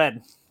 Wrestle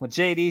Bread with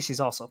JD. She's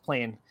also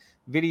playing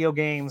video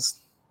games.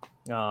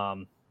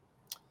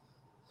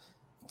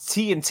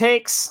 Tea and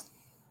Takes.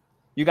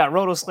 You got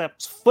Roto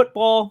Slaps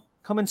football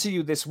coming to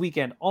you this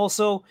weekend.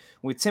 Also,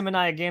 with Tim and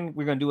I again,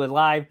 we're going to do a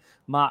live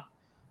mock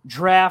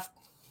draft.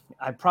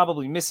 I'm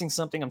probably missing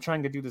something. I'm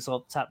trying to do this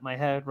off the top of my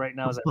head right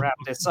now as I wrap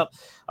this up.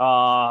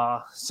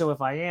 So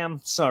if I am,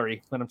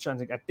 sorry, but I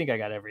think I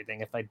got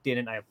everything. If I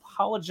didn't, I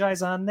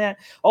apologize on that.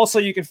 Also,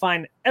 you can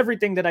find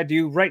everything that I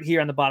do right here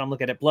on the bottom.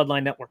 Look at it,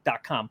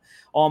 bloodlinenetwork.com.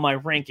 All my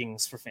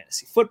rankings for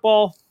fantasy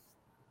football.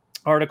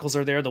 Articles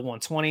are there, the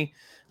 120.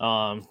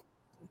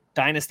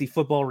 Dynasty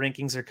football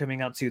rankings are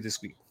coming out too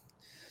this week.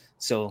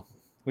 So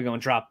we're going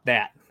to drop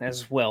that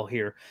as well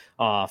here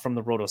from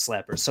the Roto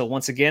Slappers. So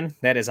once again,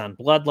 that is on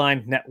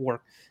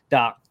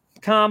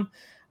bloodlinenetwork.com.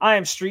 I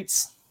am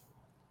Streets.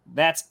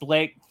 That's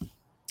Blake.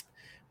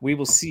 We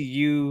will see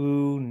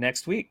you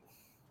next week,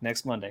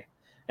 next Monday.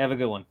 Have a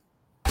good one.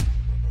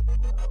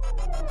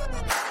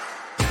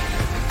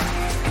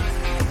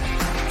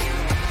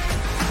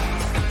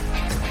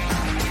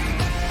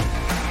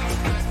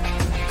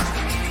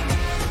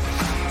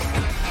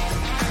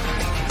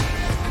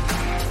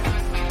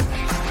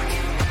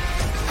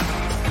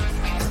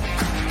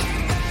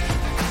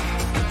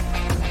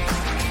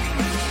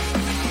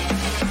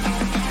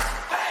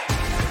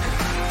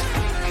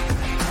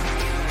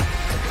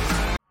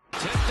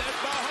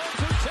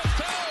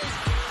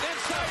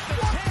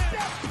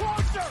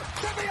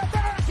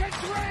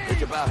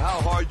 About how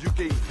hard you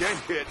can get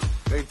hit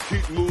and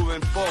keep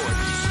moving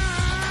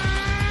forward.